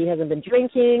dad. He hasn't been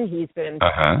drinking. He's been,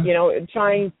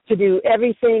 trying to do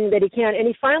everything that he can. And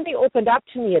he finally opened up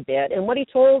to me a bit. And what he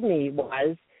told me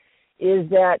is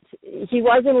that he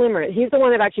was in limerence. He's the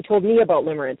one that actually told me about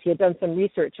limerence. He had done some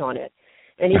research on it.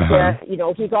 And he said,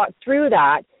 he got through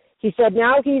that. He said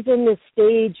now he's in this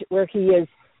stage where he is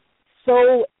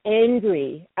so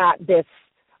angry at this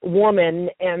woman,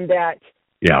 and that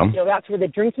Yeah. You know, that's where the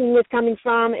drinking was coming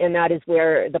from, and that is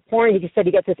where the porn. He said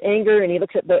he gets this anger, and he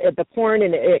looks at the porn,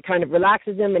 and it kind of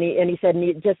relaxes him. And he said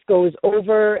it just goes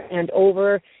over and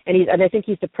over, and I think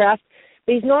he's depressed.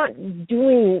 But he's not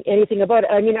doing anything about it.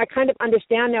 I mean, I kind of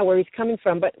understand now where he's coming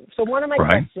from. But so one of my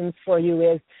questions for you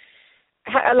is,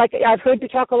 like, I've heard you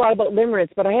talk a lot about limerence,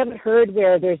 but I haven't heard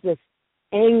where there's this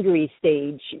angry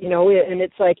stage, you know, and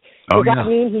it's like, does that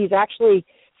mean he's actually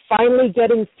finally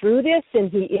getting through this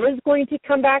and he is going to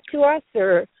come back to us?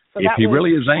 Or if he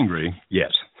really is angry,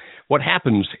 yes. What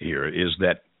happens here is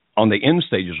that on the end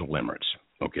stages of limerence,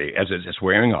 okay, as it's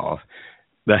wearing off,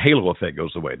 the halo effect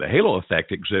goes away. The halo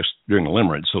effect exists during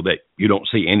limerence so that you don't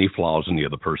see any flaws in the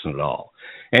other person at all.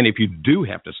 And if you do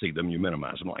have to see them, you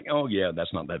minimize them, like, oh, yeah,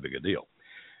 that's not that big a deal.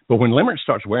 But when limerence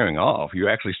starts wearing off, you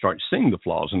actually start seeing the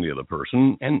flaws in the other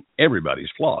person, and everybody's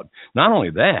flawed. Not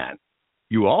only that,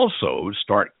 you also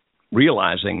start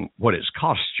realizing what it's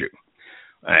cost you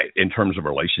in terms of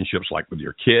relationships, like with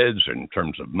your kids, in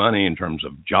terms of money, in terms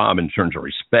of job, in terms of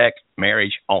respect,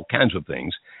 marriage, all kinds of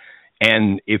things.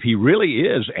 And if he really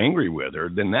is angry with her,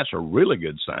 then that's a really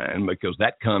good sign, because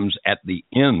that comes at the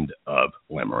end of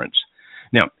limerence.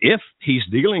 Now, if he's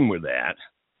dealing with that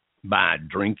by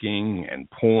drinking and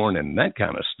porn and that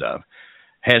kind of stuff,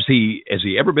 has he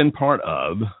ever been part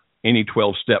of any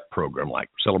 12-step program like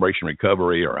Celebration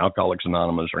Recovery or Alcoholics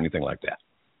Anonymous or anything like that?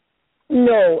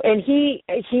 No, and he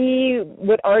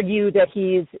would argue that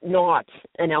he's not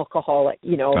an alcoholic,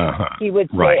 you know. He would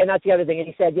say, and that's the other thing, and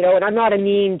he said, you know, and I'm not a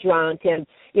mean drunk, and,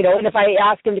 you know, and if I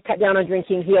ask him to cut down on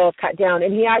drinking, he'll cut down.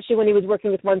 And he actually, when he was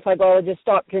working with one psychologist,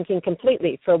 stopped drinking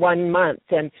completely for 1 month,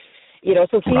 and, you know,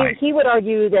 so he would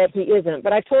argue that he isn't.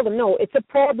 But I told him, no, it's a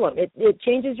problem. It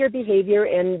changes your behavior,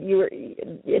 and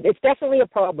it's definitely a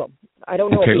problem. I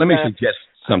don't know. Okay, let me suggest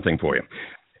something for you.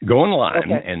 Go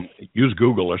online and use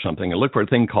Google or something and look for a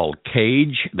thing called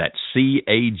CAGE. That's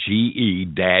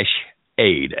CAGE-AID,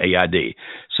 A-I-D.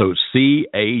 So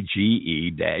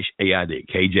CAGE-AID,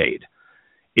 CAGE-AID.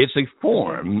 It's a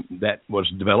form that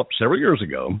was developed several years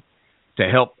ago to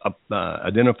help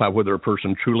identify whether a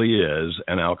person truly is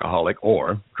an alcoholic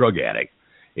or drug addict.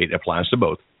 It applies to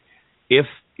both.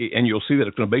 And you'll see that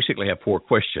it's going to basically have 4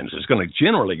 questions. It's going to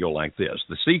generally go like this.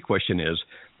 The C question is,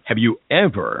 have you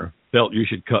ever felt you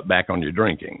should cut back on your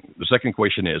drinking? The second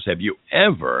question is, have you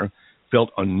ever felt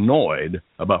annoyed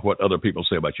about what other people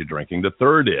say about your drinking? The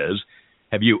third is,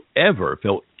 have you ever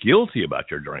felt guilty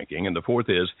about your drinking? And the fourth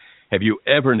is, have you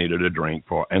ever needed a drink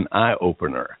for an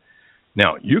eye-opener?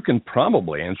 Now, you can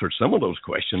probably answer some of those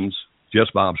questions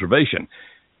just by observation.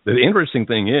 The interesting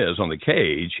thing is, on the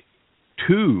CAGE,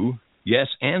 2 yes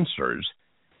answers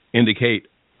indicate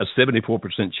a 74%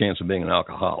 chance of being an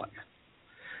alcoholic.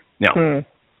 Now,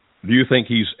 do you think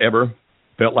he's ever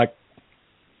felt like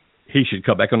he should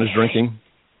cut back on his drinking?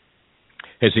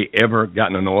 Has he ever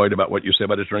gotten annoyed about what you say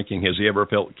about his drinking? Has he ever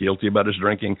felt guilty about his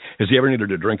drinking? Has he ever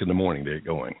needed a drink in the morning to get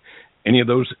going? Any of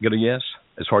those get a yes,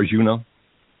 as far as you know?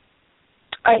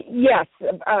 Yes,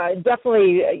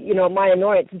 definitely. You know, my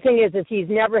annoyance. The thing is he's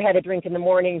never had a drink in the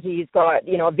morning. He's got,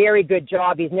 you know, a very good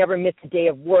job. He's never missed a day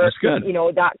of work. That's good. You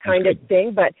know, that kind of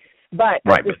thing. But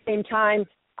at the same time,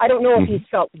 I don't know if he's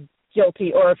felt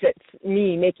guilty or if it's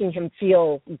me making him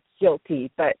feel guilty.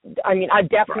 But I mean, I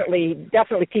definitely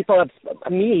people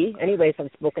have, me anyways, have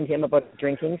spoken to him about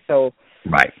drinking. So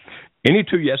right, any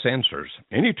 2 yes answers,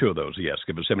 any 2 of those yes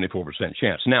give a 74%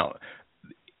 chance. Now,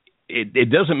 it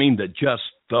doesn't mean that just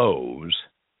those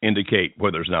indicate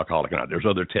whether there's an alcoholic or not. There's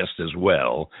other tests as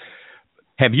well.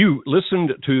 Have you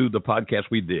listened to the podcast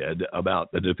we did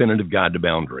about the Definitive Guide to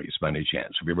Boundaries by any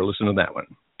chance? Have you ever listened to that one?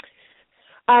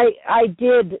 I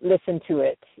did listen to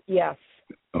it, yes.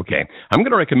 Okay. I'm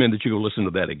going to recommend that you go listen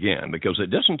to that again, because it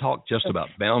doesn't talk just about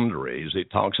boundaries. It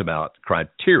talks about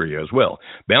criteria as well.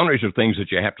 Boundaries are things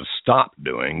that you have to stop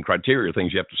doing. Criteria are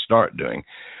things you have to start doing.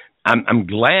 I'm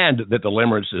glad that the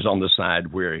limerence is on the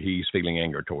side where he's feeling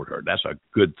anger toward her. That's a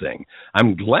good thing.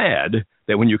 I'm glad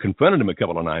that when you confronted him a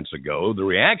couple of nights ago, the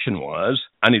reaction was,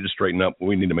 I need to straighten up.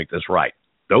 We need to make this right.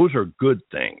 Those are good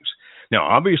things. Now,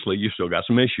 obviously, you still got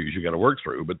some issues you got to work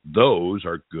through, but those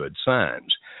are good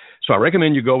signs. So I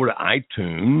recommend you go over to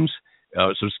iTunes,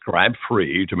 subscribe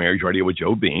free to Marriage Radio with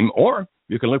Joe Beam, or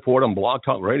you can look for it on Blog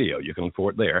Talk Radio. You can look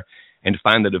for it there and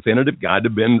find the Definitive Guide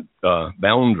to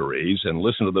Boundaries and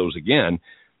listen to those again.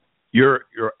 You're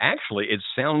actually, it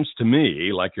sounds to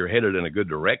me like you're headed in a good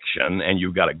direction, and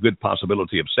you've got a good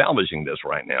possibility of salvaging this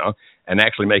right now and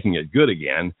actually making it good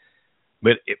again.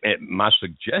 But my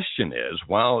suggestion is,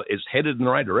 while it's headed in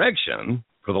the right direction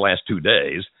for the last 2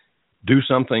 days, do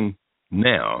something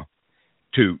now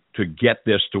to get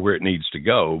this to where it needs to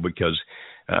go, because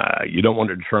You don't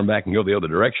want it to turn back and go the other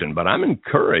direction. But I'm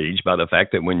encouraged by the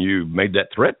fact that when you made that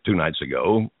threat 2 nights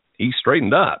ago, he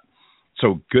straightened up.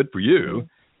 So good for you.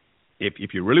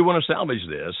 If you really want to salvage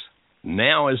this,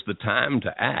 now is the time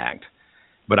to act.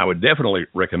 But I would definitely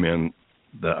recommend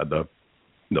the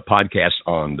podcast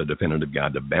on the Definitive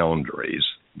Guide to Boundaries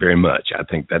very much. I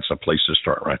think that's a place to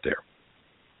start right there.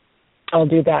 I'll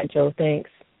do that, Joe. Thanks.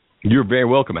 You're very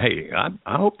welcome. Hey,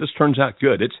 I hope this turns out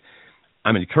good.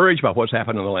 I'm encouraged by what's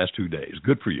happened in the last 2 days.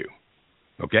 Good for you.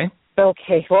 Okay?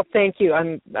 Okay. Well, thank you.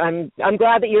 I'm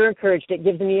glad that you're encouraged. It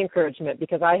gives me encouragement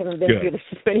because I haven't been through this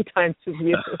many times with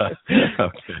you.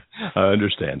 Okay. I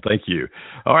understand. Thank you.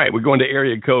 All right. We're going to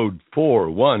area code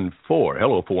 414.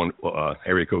 Hello,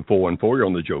 area code 414. You're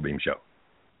on the Joe Beam Show.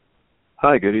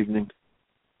 Hi. Good evening.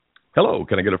 Hello.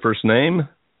 Can I get a first name?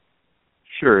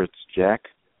 Sure. It's Jack.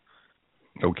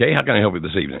 Okay. How can I help you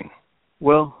this evening?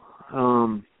 Well,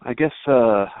 I guess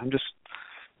I'm just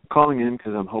calling in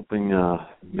because I'm hoping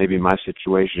maybe my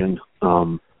situation,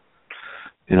 some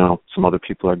other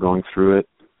people are going through it,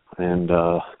 and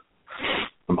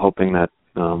I'm hoping that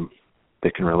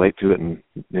they can relate to it and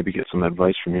maybe get some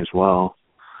advice from you as well.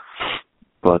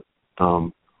 But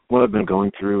what I've been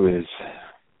going through is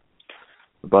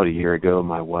about a year ago,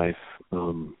 my wife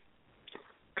kind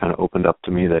of opened up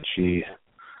to me that she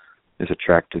is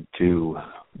attracted to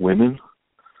women.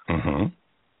 Mm-hmm.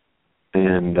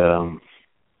 And,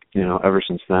 ever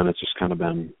since then, it's just kind of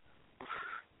been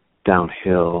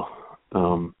downhill.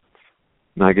 And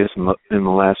I guess in the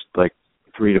last,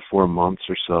 3 to 4 months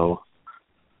or so,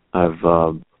 I've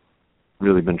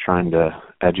really been trying to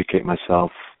educate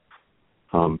myself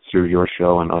through your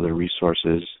show and other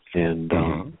resources and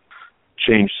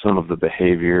change some of the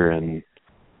behavior and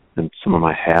some of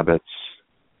my habits.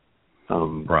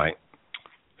 Right.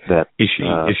 That is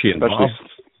she involved?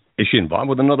 Is she involved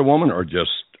with another woman or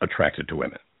just attracted to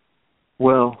women?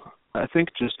 Well, I think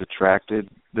just attracted.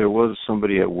 There was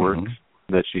somebody at work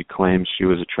that she claims she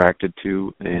was attracted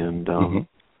to, and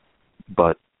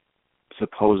but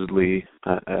supposedly,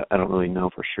 I don't really know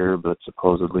for sure, but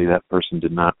supposedly that person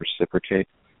did not reciprocate.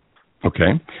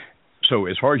 Okay. So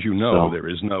as far as you know, there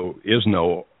is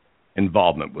no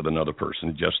involvement with another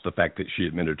person, just the fact that she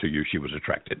admitted to you she was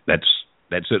attracted. That's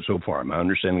it so far. Am I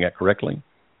understanding that correctly?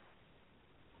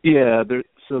 Yeah, there's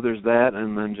that,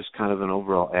 and then just kind of an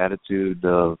overall attitude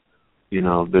of,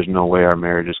 there's no way our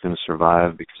marriage is going to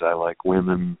survive because I like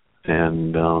women,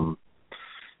 and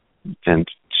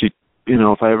she,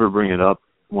 if I ever bring it up,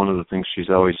 one of the things she's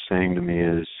always saying to me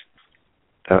is,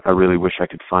 I really wish I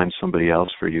could find somebody else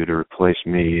for you to replace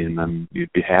me, and then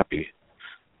you'd be happy.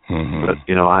 But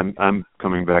I'm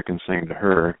coming back and saying to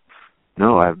her,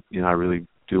 no, I really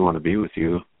do want to be with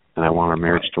you, and I want our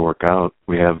marriage to work out.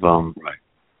 We have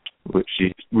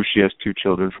She has 2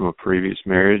 children from a previous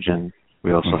marriage, and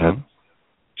we also have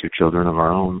 2 children of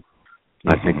our own.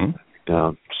 And I think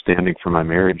standing for my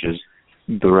marriage is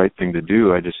the right thing to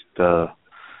do. I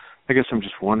guess I'm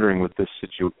just wondering with this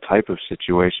type of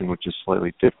situation, which is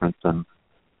slightly different than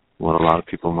what a lot of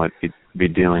people might be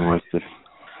dealing with if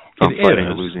I'm fighting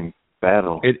a losing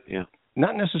battle.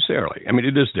 Not necessarily. I mean,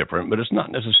 it is different, but it's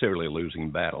not necessarily a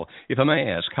losing battle. If I may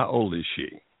ask, how old is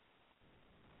she?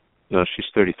 She's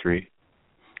 33.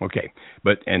 Okay,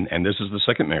 but and this is the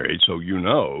second marriage, so you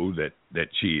know that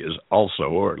she is also,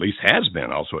 or at least has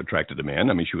been also attracted to men.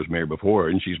 I mean, she was married before,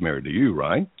 and she's married to you,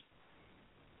 right?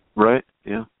 Right,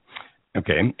 yeah.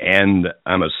 Okay, and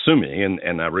I'm assuming,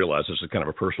 and I realize this is kind of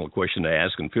a personal question to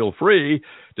ask, and feel free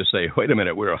to say, wait a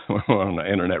minute, we're on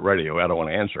the internet radio, I don't want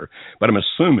to answer, but I'm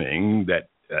assuming that,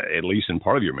 at least in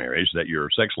part of your marriage, that your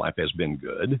sex life has been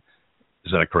good.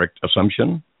 Is that a correct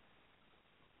assumption?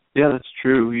 Yeah, that's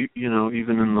true.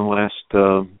 Even in the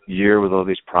last year with all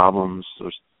these problems,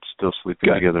 we're still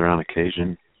sleeping together on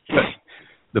occasion. But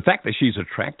the fact that she's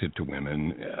attracted to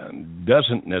women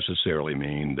doesn't necessarily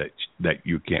mean that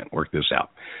you can't work this out.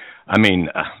 I mean,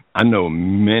 I know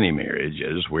many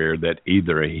marriages where that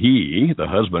either he, the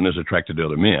husband, is attracted to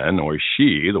other men, or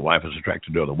she, the wife, is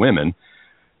attracted to other women,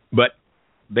 but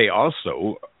they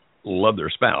also love their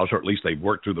spouse, or at least they've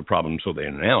worked through the problem so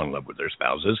they're now in love with their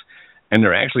spouses, and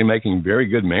they're actually making very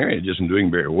good marriages and doing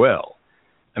very well.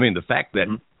 I mean, the fact that,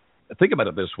 think about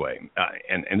it this way,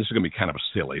 and this is going to be kind of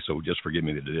silly, so just forgive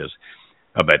me that it is,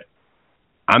 but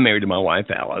I'm married to my wife,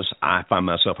 Alice. I find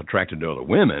myself attracted to other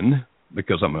women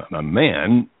because I'm a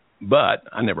man, but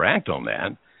I never act on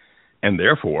that, and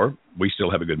therefore we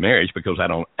still have a good marriage because I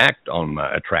don't act on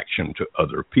my attraction to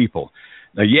other people.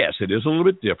 Now, yes, it is a little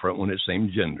bit different when it's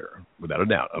same gender, without a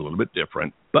doubt, a little bit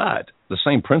different, but the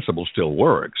same principle still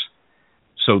works.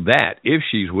 So that if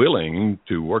she's willing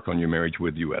to work on your marriage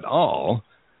with you at all,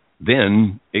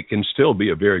 then it can still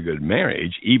be a very good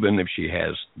marriage, even if she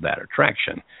has that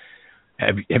attraction.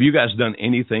 Have you guys done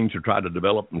anything to try to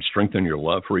develop and strengthen your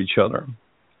love for each other?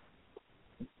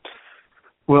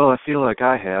 Well, I feel like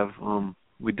I have.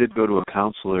 We did go to a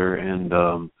counselor, and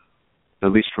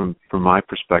at least from my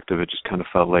perspective, it just kind of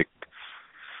felt like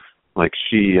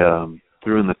she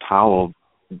threw in the towel,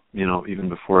 even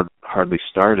before it hardly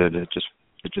started. It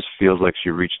just feels like she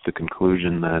reached the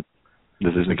conclusion that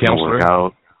this isn't going to work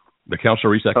out. The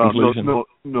counselor reached that conclusion?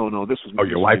 No. This was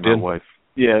your wife did? My wife.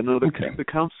 Yeah, no. Okay. The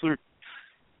counselor,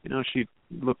 she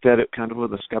looked at it kind of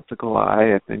with a skeptical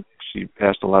eye. I think she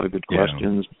asked a lot of good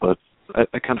questions, but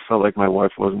I kind of felt like my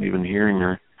wife wasn't even hearing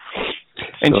her.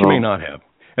 And she may not have.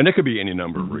 And there could be any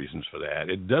number of reasons for that.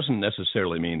 It doesn't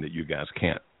necessarily mean that you guys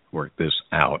can't work this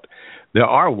out. There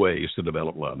are ways to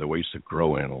develop love. There are ways to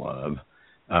grow in love.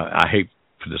 I hate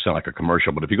for this to sound like a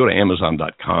commercial, but if you go to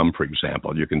Amazon.com, for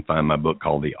example, you can find my book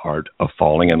called The Art of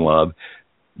Falling in Love.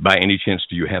 By any chance,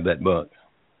 do you have that book?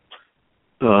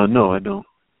 No, I don't.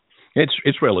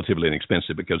 It's relatively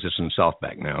inexpensive because it's in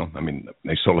softback now. I mean,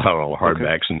 they sold out all the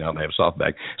hardbacks, and now they have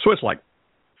softback. So it's like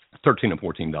 $13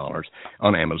 or $14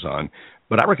 on Amazon.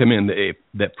 But I recommend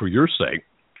that for your sake,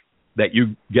 that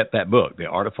you get that book, The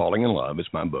Art of Falling in Love. It's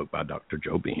my book by Dr.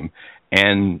 Joe Beam.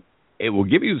 And it will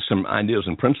give you some ideas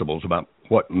and principles about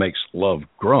what makes love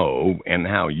grow and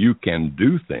how you can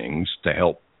do things to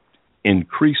help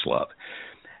increase love.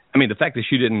 I mean, the fact that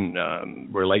she didn't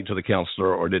relate to the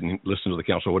counselor or didn't listen to the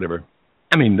counselor or whatever,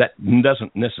 I mean, that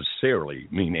doesn't necessarily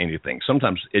mean anything.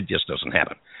 Sometimes it just doesn't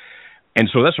happen. And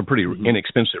so that's a pretty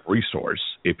inexpensive resource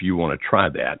if you want to try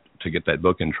that, to get that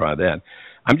book and try that.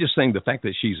 I'm just saying the fact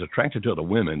that she's attracted to other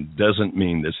women doesn't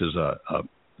mean this is a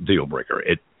deal breaker.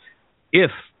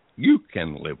 If you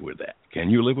can live with that. Can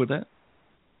you live with that?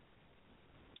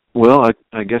 Well,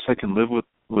 I guess I can live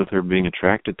with her being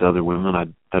attracted to other women.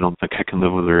 I don't think I can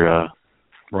live with her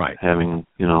having,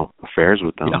 affairs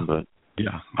with them. Yeah. But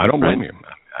yeah, I don't blame you.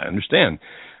 I understand.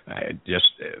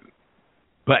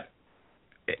 But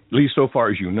at least so far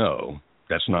as you know,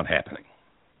 that's not happening.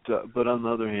 But on the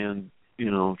other hand,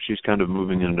 she's kind of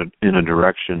moving in a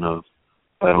direction of,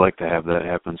 I'd like to have that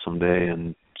happen someday,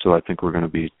 and so I think we're going to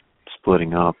be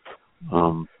splitting up.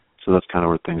 So that's kind of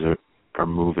where things are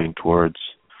moving towards.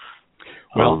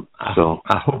 Well, I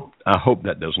hope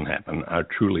that doesn't happen. I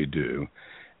truly do.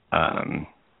 I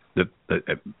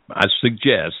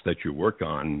suggest that you work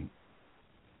on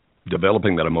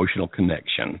developing that emotional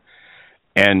connection,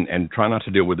 and try not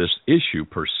to deal with this issue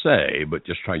per se, but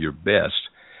just try your best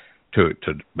to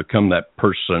become that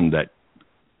person that,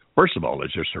 first of all,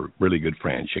 is just a really good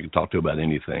friend. She can talk to about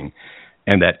anything,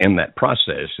 and that in that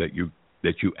process that you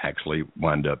actually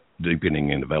wind up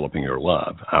deepening and developing your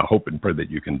love. I hope and pray that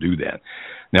you can do that.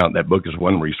 Now, that book is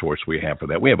one resource we have for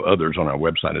that. We have others on our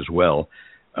website as well.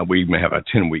 We may have a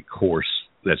 10-week course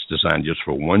that's designed just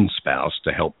for one spouse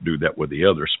to help do that with the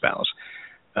other spouse.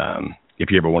 If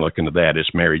you ever want to look into that,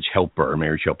 it's Marriage Helper,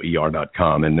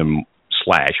 marriagehelper.com, and then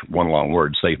 / one long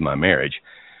word, Save My Marriage.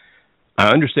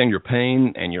 I understand your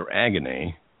pain and your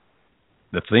agony.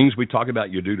 The things we talk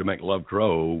about you do to make love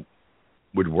grow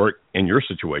would work in your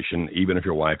situation, even if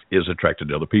your wife is attracted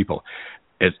to other people.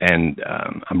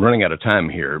 I'm running out of time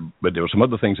here, but there were some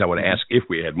other things I would ask if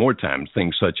we had more time,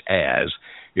 things such as,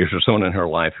 is there someone in her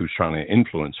life who's trying to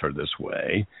influence her this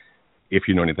way, if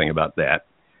you know anything about that.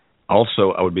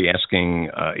 Also, I would be asking,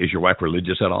 is your wife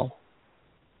religious at all?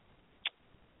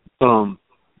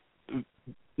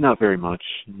 Not very much.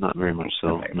 Not very much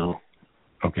so, okay. No.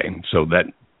 Okay, so that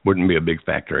wouldn't be a big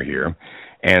factor here.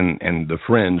 And the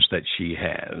friends that she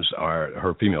has,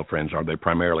 her female friends, are they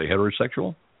primarily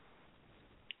heterosexual?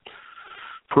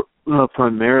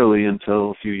 Primarily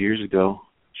until a few years ago.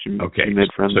 She made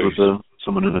friends with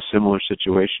someone in a similar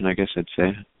situation, I guess I'd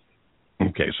say.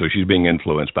 Okay, so she's being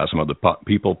influenced by some other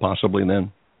people possibly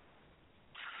then?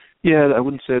 Yeah, I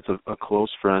wouldn't say it's a close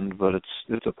friend, but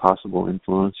it's a possible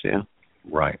influence, yeah.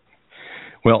 Right.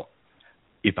 Well,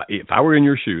 if I were in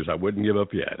your shoes, I wouldn't give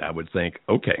up yet. I would think,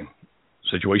 okay,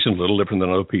 situation's a little different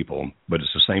than other people, but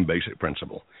it's the same basic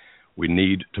principle. We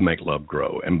need to make love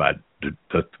grow. And by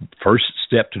the first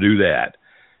step to do that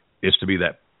is to be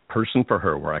that person for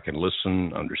her where I can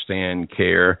listen, understand,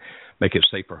 care, make it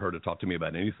safe for her to talk to me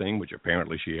about anything, which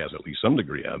apparently she has at least some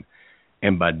degree of.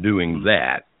 And by doing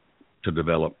that, to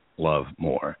develop love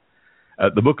more.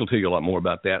 The book will tell you a lot more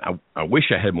about that. I wish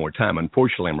I had more time.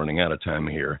 Unfortunately, I'm running out of time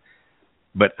here.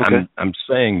 But okay. I'm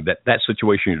saying that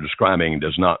situation you're describing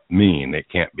does not mean it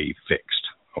can't be fixed,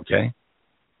 okay?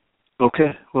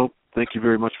 Okay. Well, thank you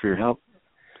very much for your help.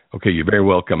 Okay, you're very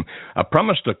welcome. I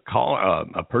promised to call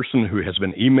a person who has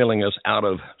been emailing us out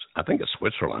of, I think it's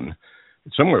Switzerland,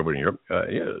 somewhere over in Europe,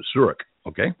 Zurich,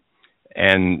 okay?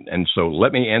 And so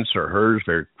let me answer hers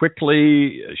very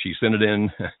quickly. She sent it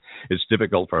in. It's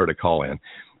difficult for her to call in.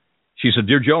 She said,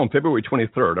 Dear Joe, on February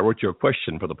 23rd, I wrote you a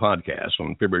question for the podcast.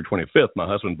 On February 25th, my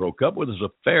husband broke up with his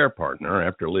affair partner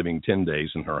after living 10 days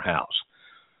in her house.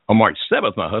 On March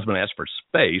 7th, my husband asked for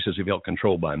space as he felt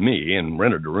controlled by me and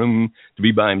rented a room to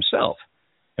be by himself.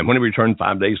 And when he returned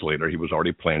 5 days later, he was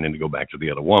already planning to go back to the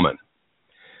other woman.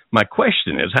 My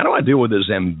question is, how do I deal with his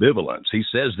ambivalence? He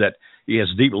says that he has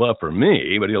deep love for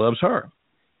me, but he loves her.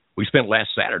 We spent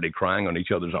last Saturday crying on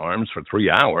each other's arms for 3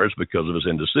 hours because of his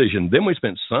indecision. Then we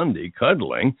spent Sunday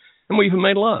cuddling, and we even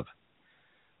made love.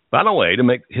 By the way, to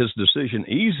make his decision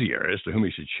easier as to whom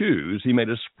he should choose, he made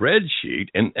a spreadsheet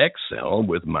in Excel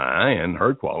with my and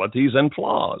her qualities and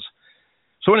flaws.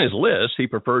 So in his list, he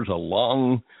prefers a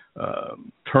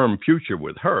long-term future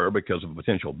with her because of a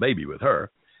potential baby with her.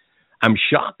 I'm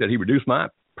shocked that he reduced my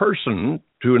person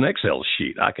to an Excel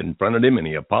sheet. I confronted him, and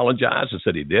he apologized and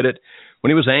said he did it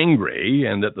when he was angry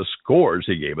and that the scores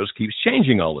he gave us keeps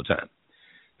changing all the time.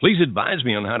 Please advise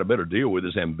me on how to better deal with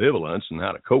his ambivalence and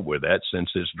how to cope with that since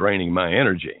it's draining my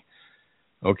energy.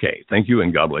 Okay, thank you,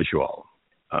 and God bless you all.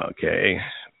 Okay,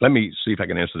 let me see if I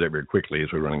can answer that very quickly as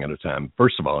we're running out of time.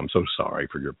 First of all, I'm so sorry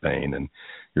for your pain and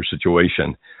your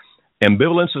situation.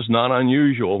 Ambivalence is not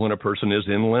unusual when a person is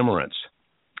in limerence.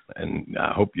 And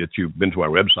I hope that you've been to our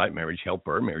website, Marriage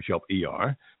Helper, Marriage Help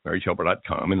ER,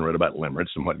 marriagehelper.com, and read about limerence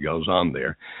and what goes on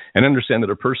there. And understand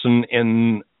that a person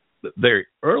in their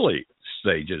early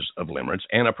stages of limerence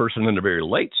and a person in the very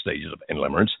late stages of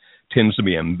limerence tends to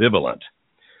be ambivalent.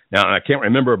 Now, I can't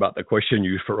remember about the question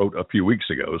you wrote a few weeks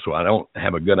ago, so I don't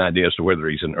have a good idea as to whether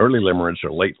he's in early limerence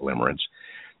or late limerence.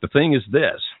 The thing is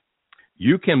this.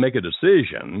 You can make a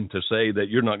decision to say that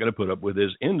you're not going to put up with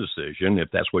his indecision if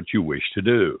that's what you wish to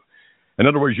do. In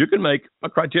other words, you can make a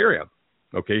criteria.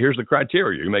 Okay, here's the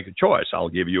criteria. You make a choice. I'll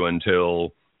give you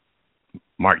until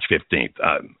March 15th,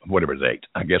 whatever date.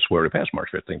 I guess we're already past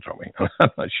March 15th, aren't we? I'm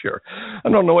not sure. I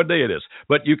don't know what day it is.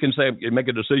 But you can say, make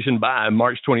a decision by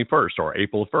March 21st or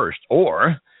April 1st.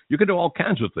 Or you can do all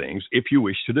kinds of things if you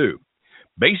wish to do.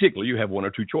 Basically, you have one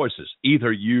or two choices.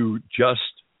 Either you just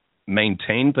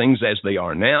maintain things as they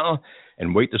are now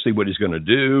and wait to see what he's going to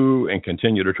do and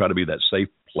continue to try to be that safe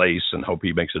place and hope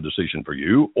he makes a decision for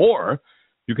you, or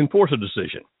you can force a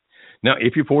decision. Now,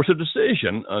 if you force a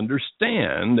decision,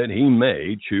 understand that he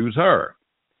may choose her.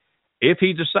 If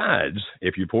you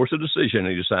force a decision and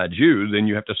he decides you, then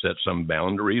you have to set some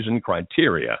boundaries and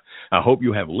criteria. I hope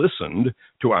you have listened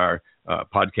to our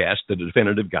podcast, The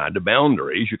Definitive Guide to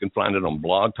Boundaries. You can find it on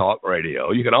Blog Talk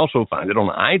Radio. You can also find it on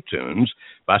iTunes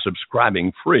by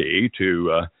subscribing free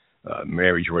to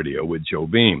Marriage Radio with Joe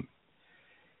Beam.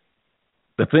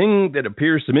 The thing that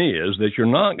appears to me is that you're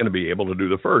not going to be able to do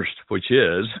the first, which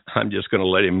is, I'm just going to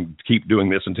let him keep doing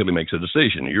this until he makes a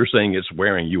decision. You're saying it's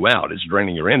wearing you out. It's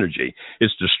draining your energy.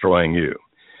 It's destroying you.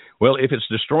 Well, if it's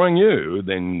destroying you,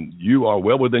 then you are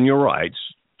well within your rights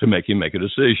to make him make a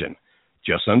decision.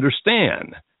 Just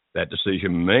understand that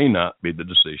decision may not be the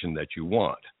decision that you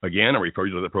want. Again, I refer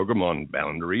you to the program on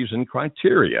boundaries and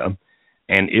criteria.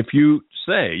 And if you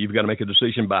say you've got to make a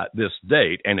decision by this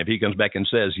date, and if he comes back and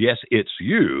says, yes, it's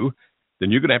you,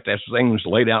 then you're going to have things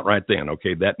laid out right then.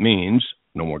 Okay, that means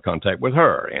no more contact with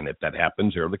her. And if that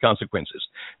happens, here are the consequences.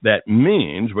 That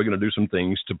means we're going to do some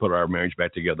things to put our marriage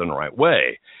back together in the right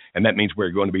way. And that means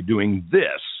we're going to be doing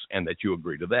this, and that you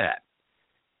agree to that.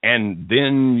 And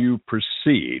then you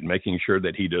proceed, making sure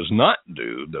that he does not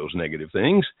do those negative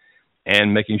things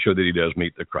and making sure that he does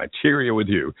meet the criteria with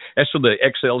you. As to the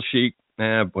Excel sheet,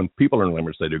 when people are in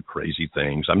limerence, they do crazy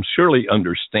things. I'm surely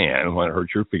understand when it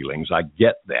hurts your feelings. I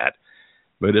get that.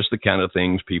 But it's the kind of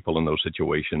things people in those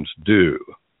situations do.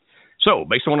 So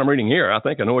based on what I'm reading here, I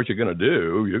think I know what you're going to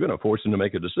do. You're going to force him to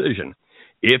make a decision.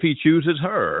 If he chooses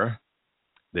her,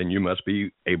 then you must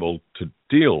be able to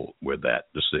deal with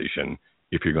that decision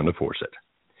if you're going to force it.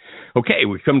 Okay,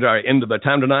 we've come to our end of the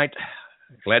time tonight.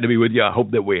 Glad to be with you. I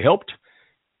hope that we helped.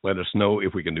 Let us know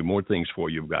if we can do more things for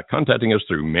you by contacting us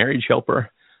through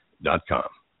marriagehelper.com.